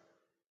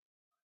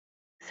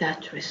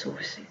such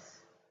resources,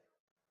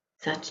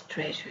 such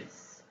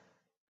treasures,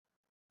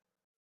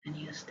 and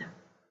use them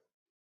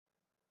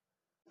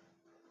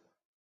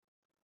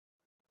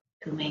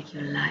to make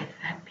your life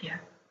happier.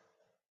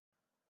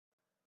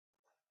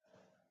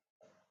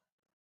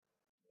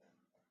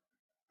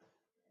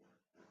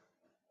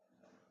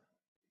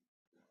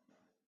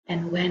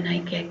 And when I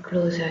get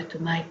closer to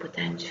my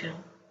potential,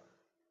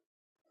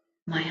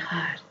 my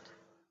heart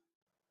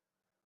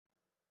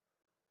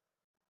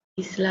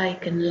is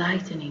like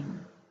enlightening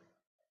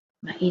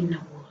my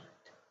inner world.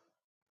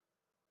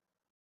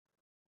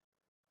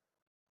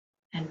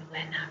 And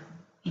when I'm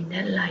in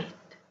that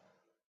light,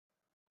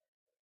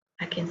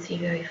 I can see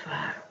very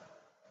far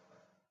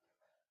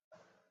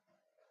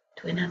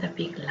to another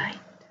big light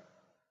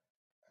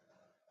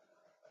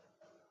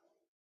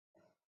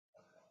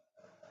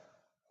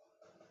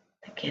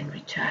that can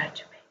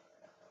recharge me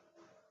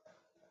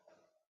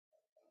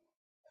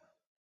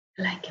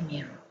like a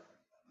mirror,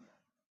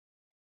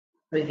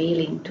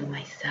 revealing to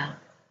myself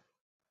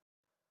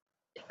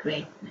the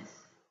greatness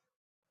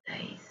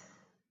that is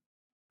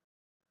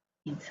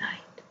inside.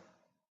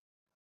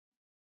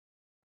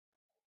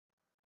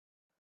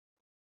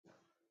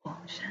 Om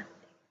Shanti.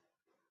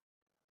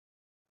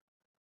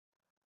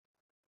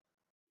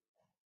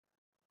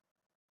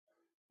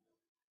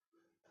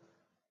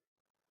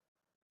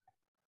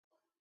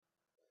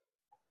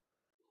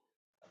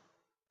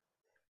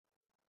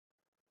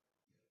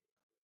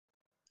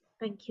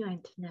 Thank you,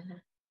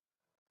 Antonella.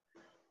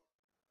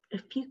 A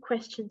few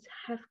questions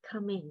have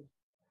come in.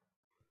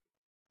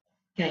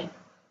 Okay.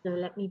 So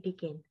let me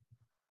begin.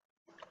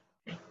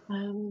 Okay.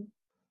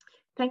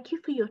 Thank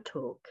you for your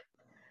talk.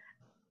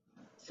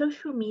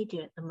 Social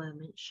media at the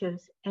moment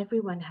shows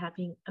everyone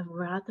having a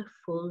rather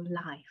full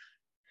life.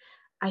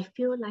 I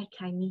feel like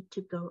I need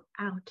to go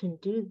out and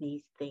do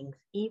these things,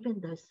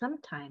 even though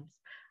sometimes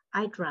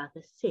I'd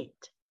rather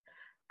sit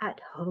at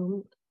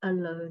home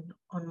alone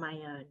on my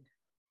own.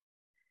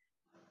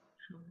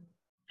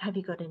 Have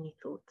you got any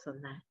thoughts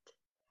on that?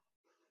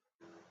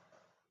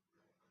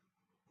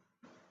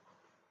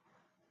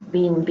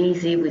 Being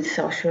busy with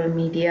social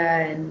media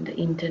and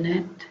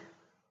internet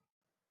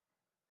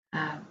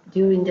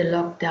during the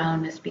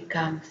lockdown has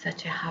become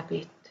such a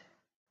habit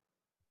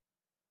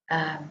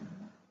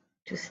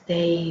to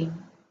stay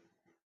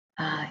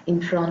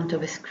in front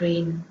of a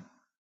screen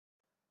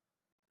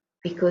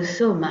because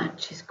so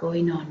much is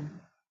going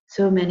on,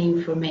 so many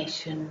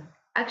information.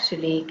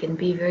 Actually, it can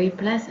be very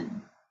pleasant.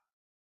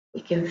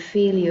 It can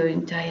fill your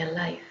entire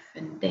life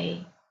and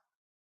day.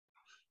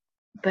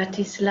 But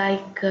it's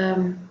like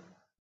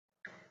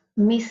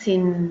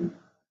missing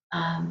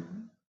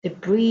the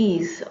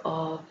breeze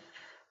of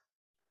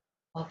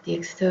the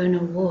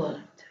external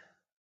world,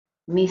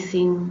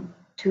 missing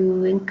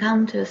to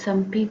encounter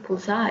some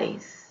people's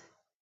eyes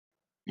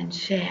and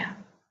share.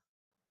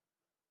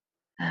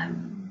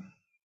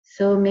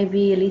 So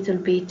maybe a little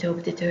bit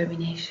of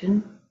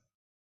determination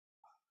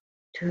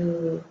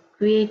to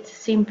create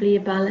simply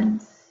a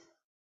balance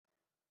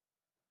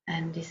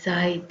and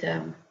decide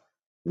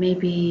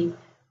maybe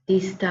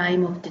this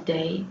time of the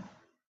day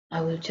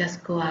I will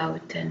just go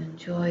out and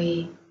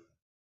enjoy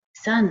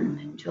sun,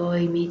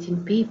 enjoy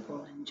meeting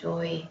people,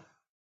 enjoy,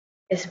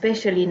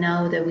 especially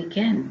now that we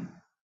can.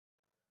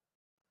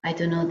 I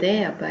don't know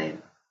there,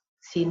 but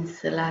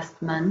since the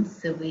last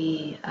month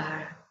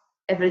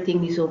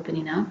everything is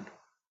opening up,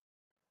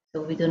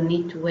 so we don't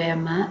need to wear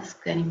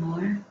masks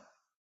anymore.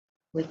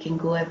 We can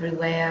go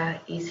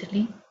everywhere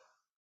easily,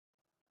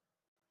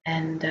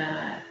 and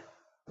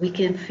we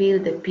can feel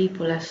that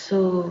people are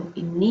so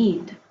in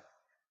need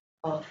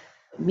of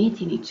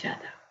meeting each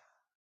other.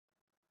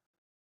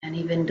 And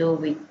even though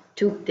we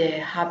took the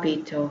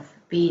habit of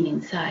being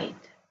inside,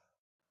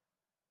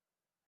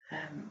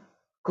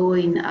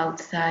 going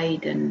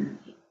outside and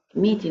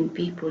meeting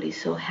people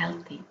is so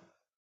healthy.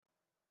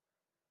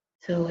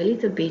 So a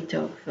little bit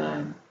of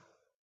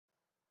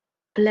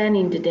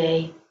planning the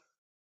day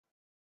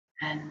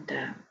and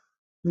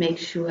make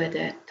sure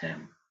that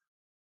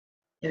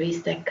there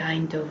is that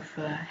kind of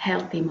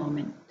healthy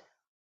moment.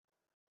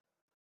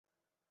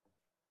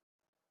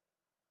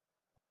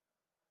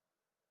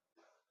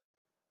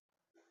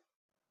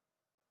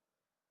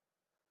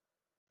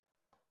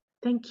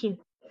 Thank you.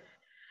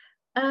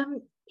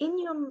 In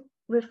your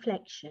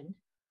reflection,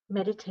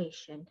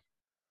 meditation,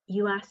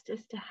 you asked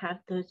us to have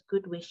those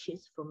good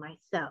wishes for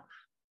myself,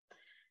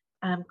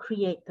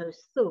 create those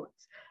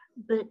thoughts.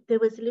 But there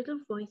was a little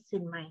voice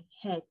in my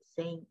head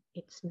saying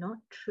it's not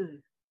true,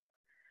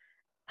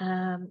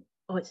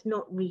 or it's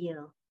not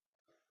real.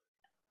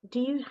 Do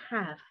you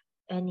have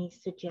any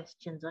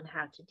suggestions on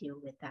how to deal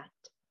with that?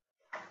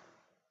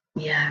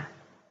 Yeah.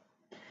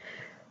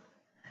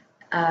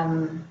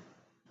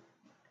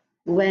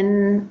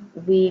 When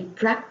we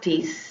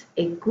practice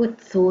a good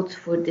thought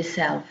for the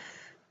self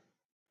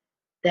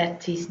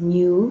that is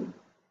new,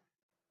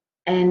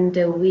 and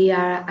we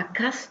are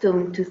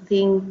accustomed to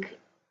think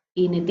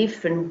in a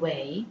different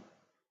way,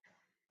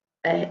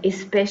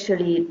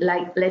 especially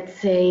like, let's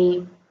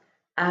say,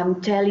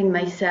 I'm telling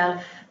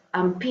myself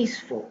I'm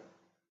peaceful.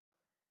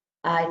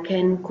 I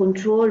can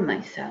control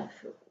myself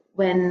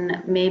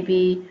when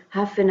maybe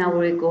half an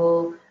hour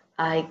ago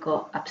I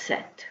got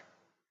upset.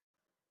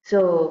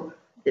 So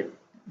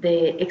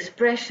the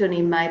expression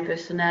in my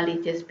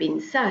personality has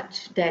been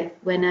such that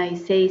when I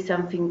say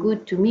something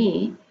good to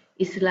me,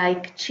 it's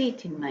like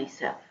cheating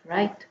myself,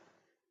 right?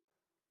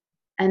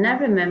 And I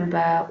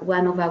remember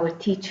one of our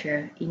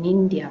teachers in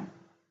India,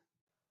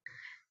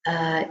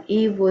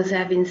 he was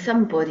having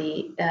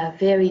somebody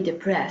very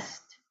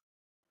depressed.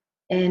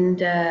 And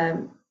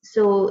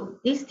so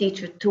this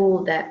teacher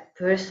told that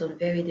person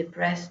very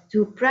depressed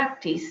to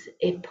practice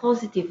a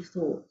positive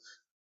thought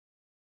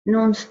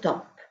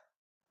non-stop.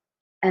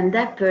 And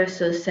that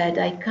person said,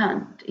 I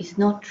can't, it's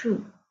not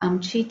true. I'm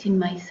cheating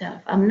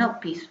myself. I'm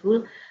not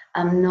peaceful.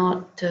 I'm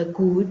not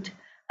good.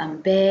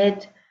 I'm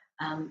bad.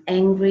 I'm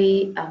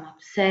angry. I'm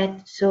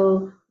upset.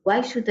 So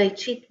why should I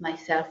cheat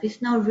myself?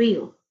 It's not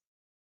real.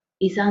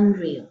 It's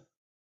unreal.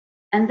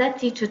 And that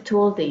teacher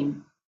told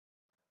him,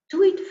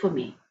 do it for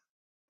me.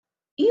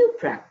 You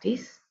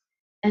practice,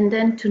 and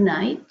then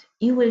tonight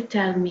you will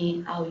tell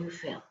me how you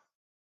feel.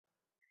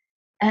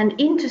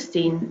 And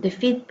interesting, the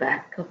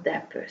feedback of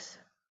that person.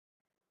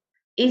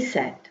 He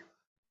said,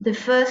 the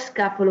first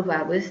couple of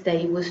hours that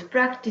he was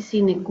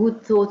practicing a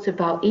good thoughts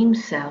about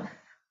himself,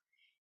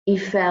 he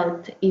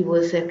felt he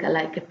was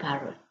like a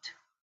parrot.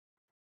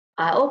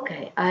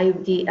 Okay,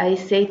 I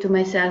say to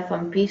myself,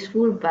 I'm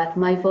peaceful, but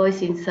my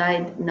voice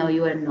inside, no,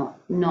 you are not.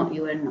 No,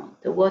 you are not.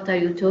 What are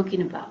you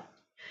talking about?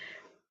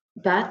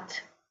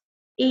 But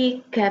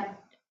he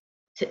kept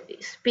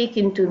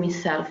speaking to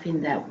himself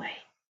in that way.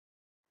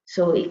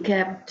 So he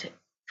kept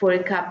for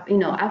a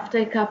couple, after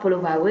a couple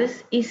of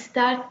hours, he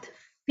started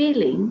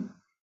feeling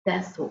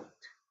that thought.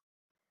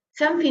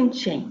 Something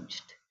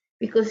changed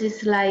because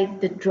it's like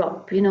the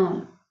drop,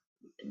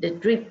 the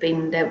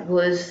dripping that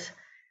was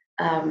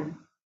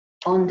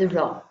on the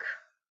rock,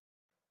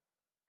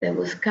 that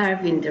was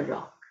carving the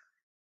rock.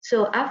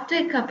 So after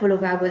a couple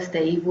of hours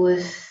that he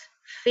was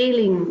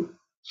feeling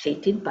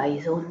cheated by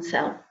his own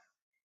self,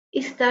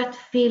 he started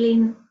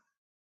feeling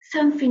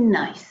something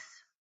nice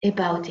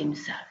about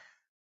himself.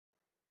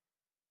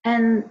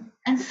 And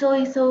so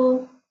he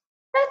thought,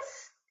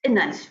 that's a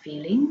nice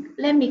feeling,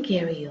 let me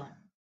carry on.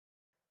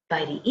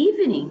 By the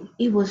evening,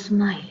 he was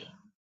smiling.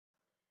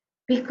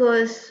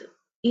 Because,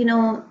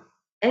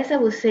 as I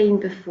was saying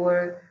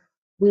before,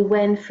 we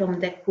went from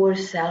the core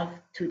self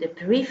to the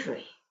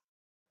periphery,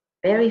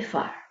 very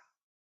far,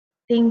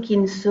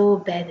 thinking so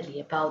badly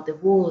about the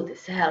world, the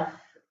self,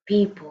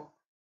 people.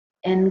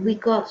 And we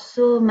got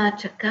so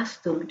much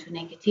accustomed to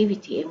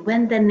negativity. And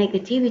when the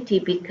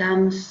negativity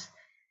becomes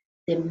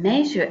the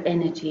measure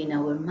energy in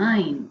our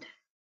mind,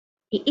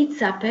 it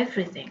eats up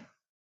everything.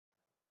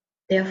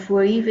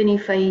 Therefore, even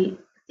if I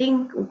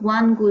think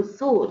one good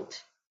thought,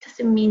 it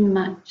doesn't mean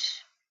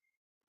much.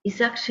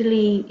 It's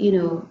actually,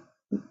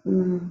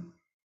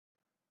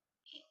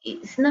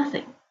 it's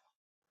nothing.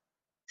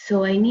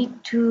 So I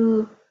need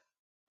to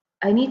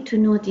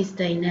know this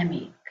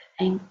dynamic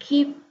and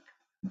keep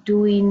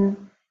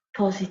doing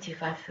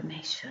positive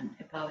affirmation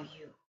about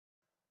you.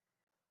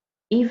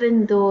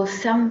 Even though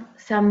some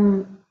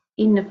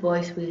inner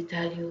voice will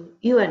tell you,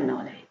 you are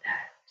not like that.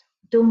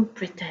 Don't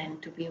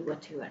pretend to be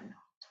what you are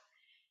not.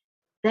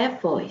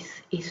 That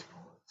voice is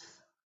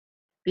false.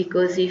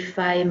 Because if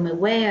I'm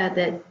aware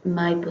that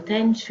my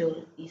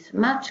potential is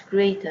much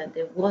greater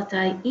than what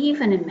I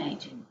even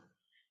imagine,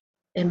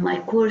 and my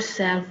core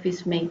self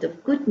is made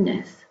of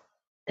goodness,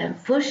 then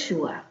for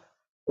sure,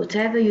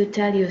 whatever you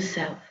tell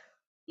yourself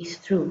is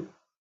true,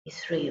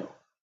 is real,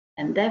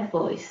 and that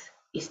voice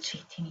is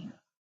cheating you.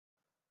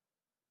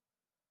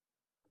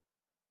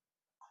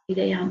 Did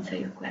I answer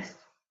your question?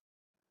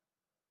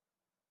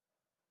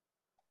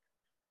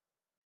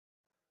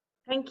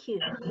 Thank you.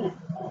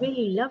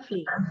 Really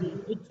lovely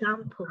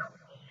example,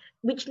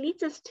 which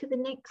leads us to the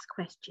next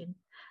question.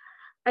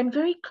 I'm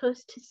very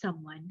close to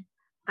someone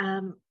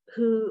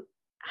who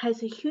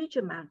has a huge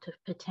amount of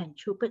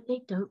potential, but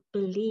they don't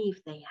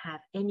believe they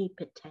have any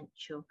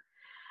potential.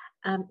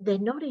 They're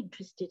not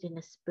interested in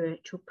a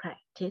spiritual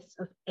practice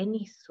of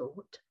any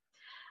sort,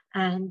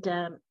 and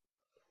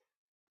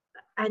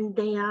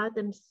they are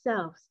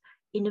themselves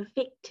in a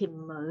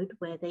victim mode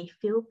where they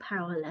feel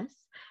powerless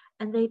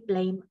and they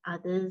blame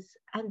others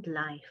and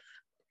life.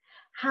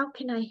 How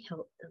can I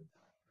help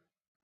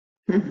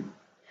them?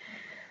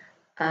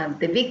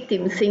 The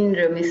victim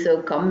syndrome is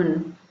so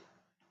common,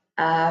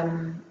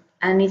 and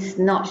it's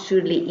not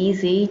surely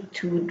easy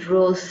to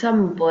draw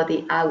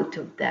somebody out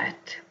of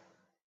that,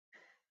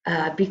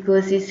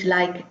 because it's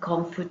like a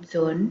comfort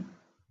zone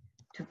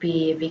to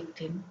be a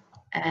victim,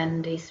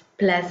 and it's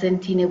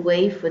pleasant in a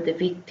way for the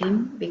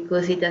victim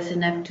because he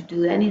doesn't have to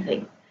do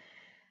anything.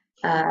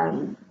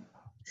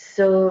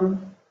 So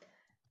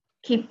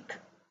keep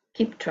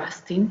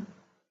trusting,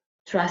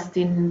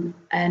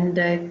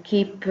 and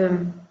keep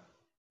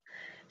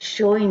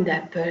showing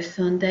that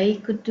person that he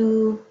could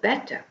do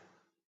better.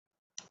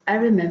 I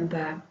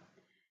remember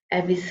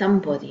having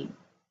somebody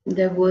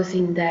that was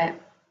in that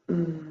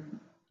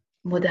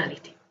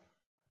modality,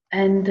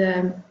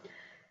 and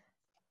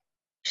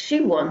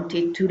she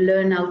wanted to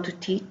learn how to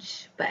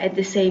teach, but at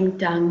the same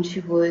time she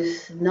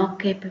was not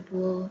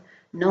capable,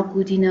 not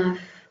good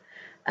enough.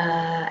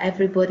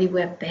 Everybody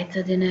were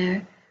better than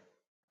her,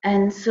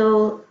 and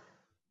so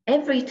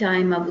every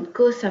time I would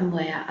go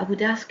somewhere, I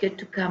would ask her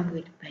to come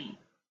with me.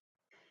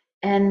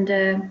 And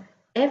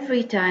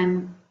every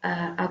time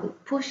I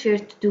would push her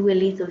to do a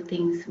little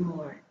things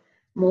more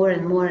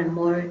and more and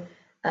more,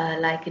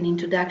 like an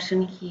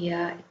introduction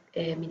here,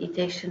 a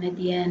meditation at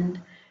the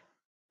end.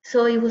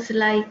 So it was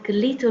like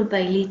little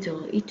by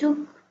little. It took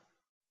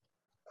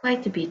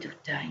quite a bit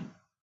of time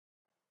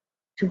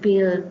to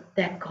build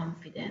that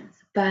confidence.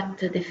 But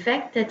the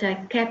fact that I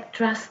kept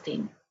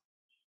trusting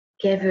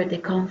gave her the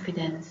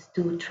confidence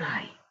to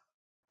try.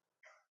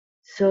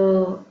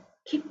 So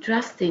keep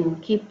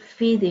trusting, keep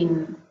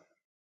feeding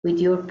with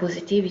your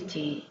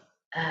positivity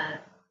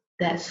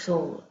that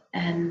soul,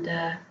 and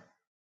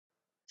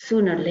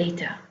sooner or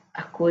later,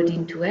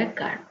 according to her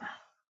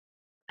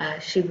karma,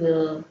 she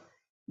will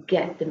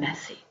get the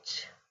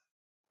message.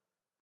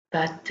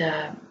 But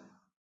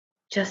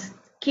just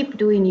keep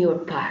doing your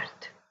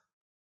part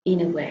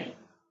in a way.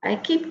 I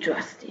keep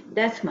trusting,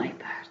 that's my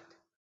part.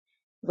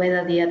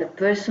 Whether the other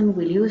person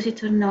will use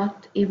it or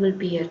not, it will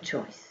be a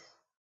choice.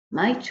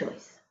 My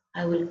choice,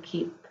 I will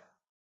keep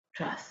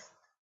trust.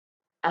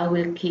 I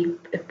will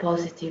keep a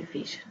positive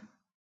vision.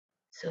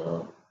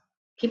 So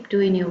keep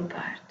doing your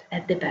part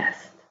at the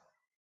best,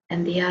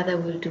 and the other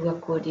will do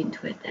according to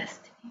her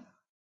destiny.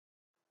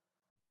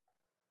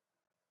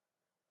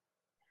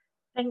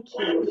 Thank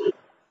you.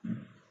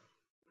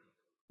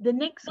 The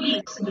next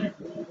question: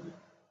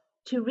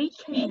 to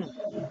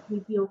reconnect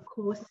with your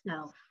core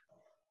self,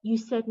 you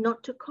said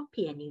not to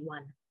copy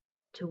anyone,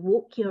 to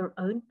walk your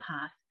own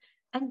path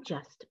and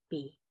just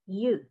be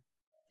you.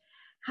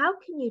 How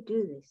can you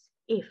do this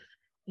if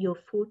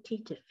you're 40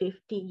 to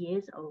 50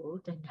 years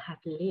old and have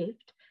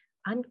lived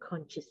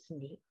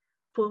unconsciously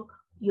for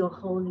your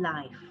whole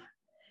life?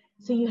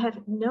 So you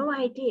have no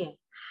idea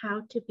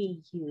how to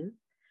be you,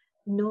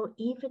 nor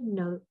even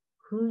know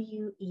who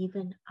you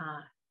even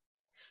are.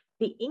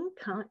 The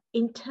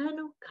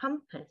internal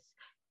compass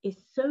is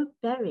so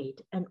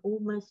buried and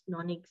almost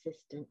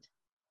non-existent.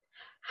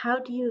 How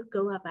do you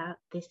go about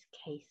this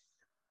case?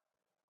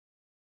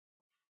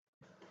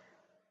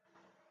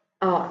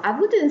 Oh, I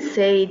wouldn't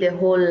say the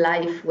whole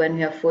life when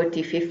you're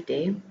 40,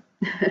 50,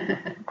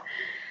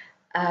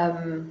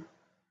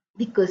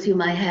 because you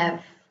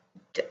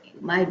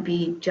might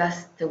be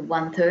just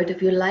 1/3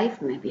 of your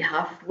life, maybe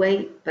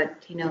halfway,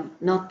 but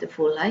not the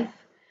full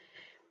life.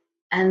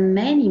 And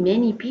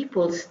many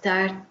people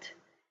start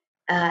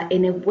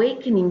an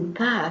awakening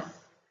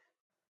path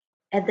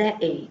at that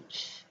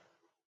age.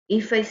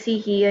 If I see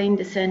here in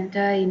the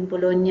center in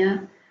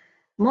Bologna,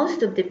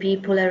 most of the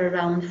people are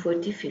around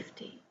 40,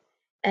 50,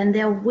 and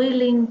they're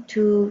willing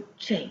to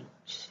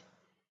change.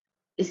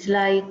 It's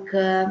like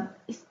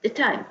it's the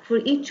time. For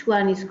each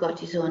one, he's got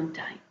his own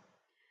time.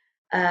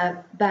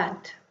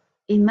 But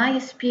in my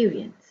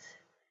experience,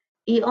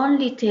 it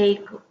only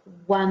take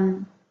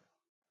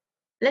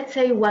let's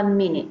say 1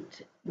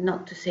 minute,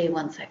 not to say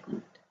 1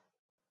 second,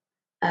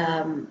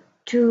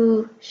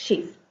 to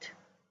shift.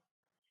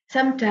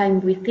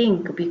 Sometimes we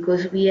think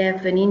because we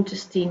have an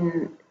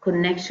interesting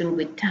connection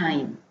with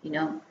time,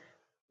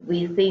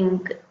 we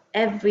think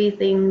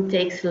everything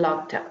takes a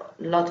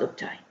lot of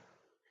time.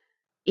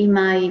 It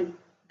might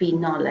be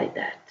not like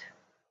that.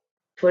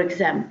 For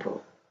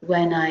example,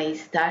 when I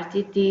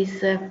started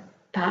this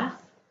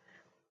path,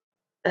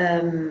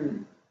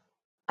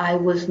 I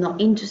was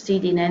not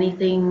interested in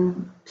anything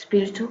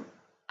spiritual.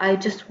 I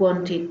just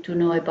wanted to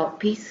know about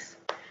peace,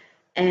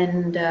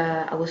 and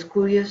I was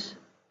curious,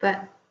 but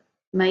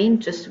my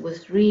interest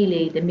was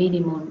really the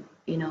minimum,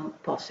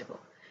 possible.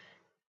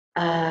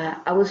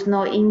 I was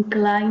not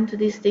inclined to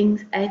these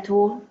things at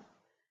all.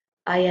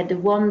 I had a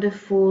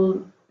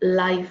wonderful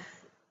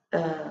life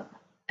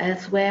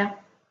elsewhere.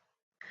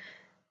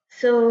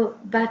 So,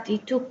 but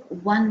it took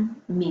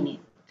 1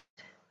 minute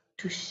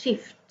to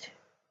shift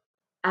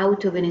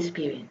out of an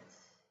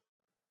experience.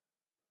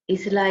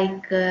 It's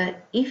like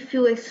if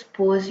you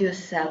expose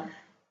yourself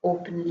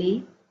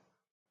openly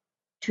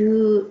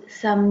to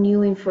some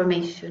new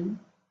information,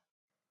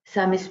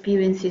 some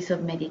experiences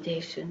of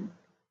meditation,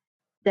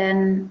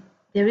 then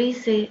there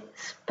is a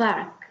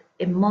spark,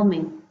 a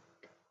moment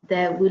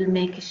that will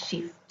make a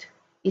shift.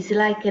 It's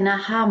like an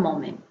aha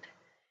moment.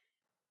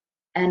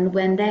 And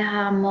when the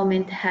aha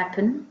moment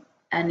happens,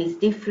 and it's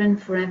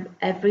different for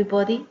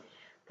everybody,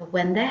 but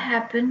when that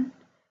happens,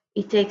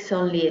 it takes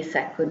only a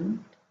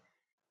second,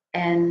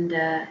 and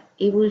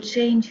it will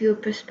change your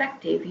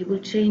perspective. It will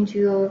change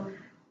your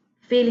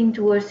feeling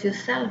towards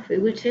yourself. It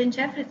will change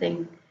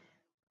everything.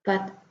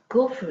 But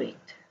go for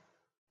it.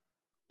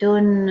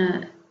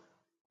 Don't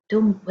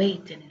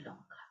wait any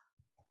longer.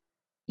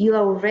 You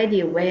are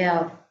already aware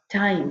of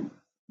time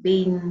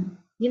being,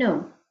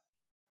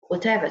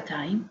 whatever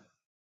time.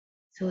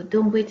 So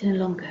don't wait any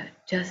longer.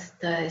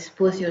 Just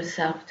expose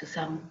yourself to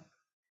some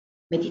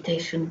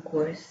meditation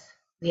course.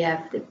 We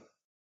have the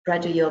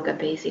Raja Yoga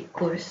basic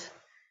course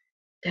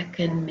that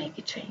can make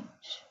a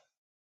change.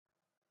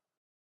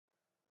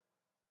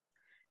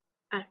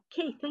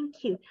 Okay,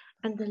 thank you.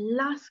 And the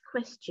last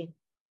question.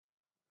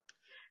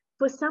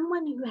 For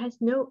someone who has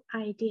no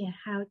idea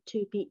how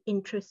to be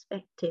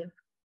introspective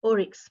or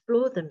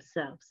explore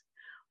themselves,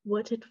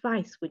 what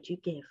advice would you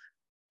give?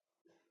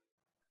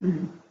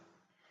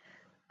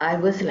 I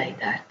was like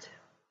that.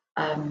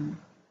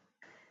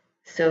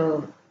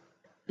 So,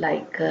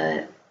 like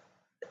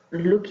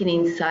looking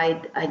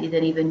inside, I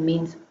didn't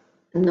even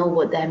know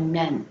what that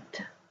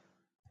meant,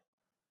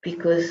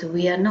 because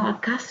we are not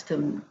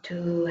accustomed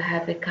to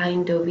have a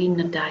kind of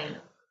inner dialogue.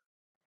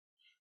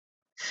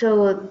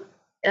 So,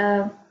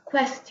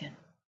 question.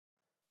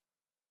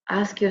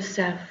 Ask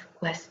yourself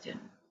question.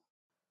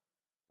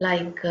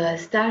 Like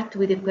start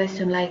with a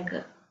question like,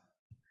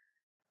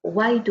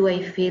 why do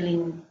I feel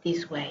in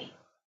this way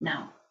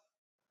now?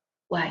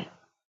 Why?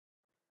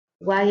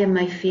 Why am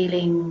I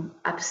feeling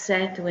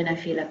upset when I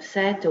feel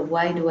upset? Or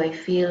why do I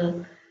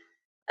feel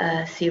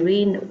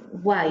serene?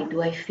 Why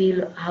do I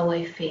feel how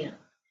I feel?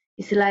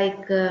 It's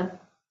like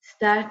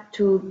start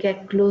to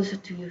get closer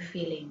to your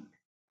feeling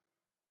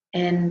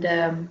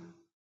and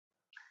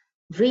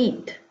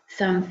read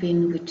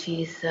something which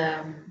is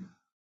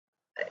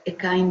a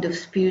kind of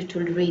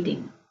spiritual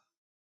reading.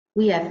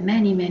 We have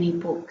many, many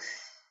books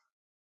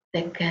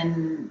that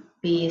can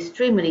be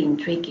extremely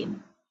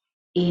intriguing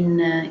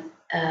in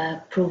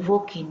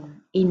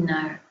provoking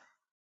inner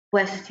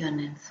question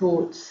and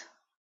thoughts,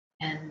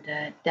 and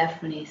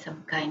definitely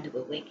some kind of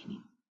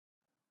awakening.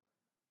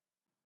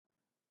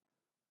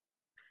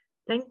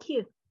 Thank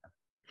you.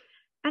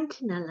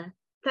 Antonella,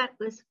 that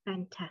was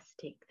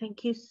fantastic.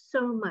 Thank you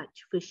so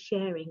much for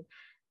sharing,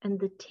 and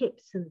the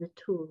tips and the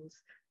tools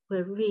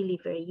were really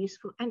very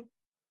useful and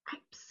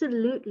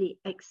absolutely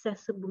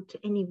accessible to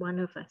any one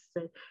of us.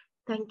 So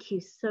thank you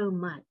so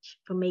much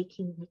for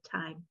making the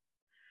time.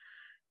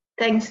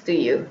 Thanks to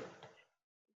you.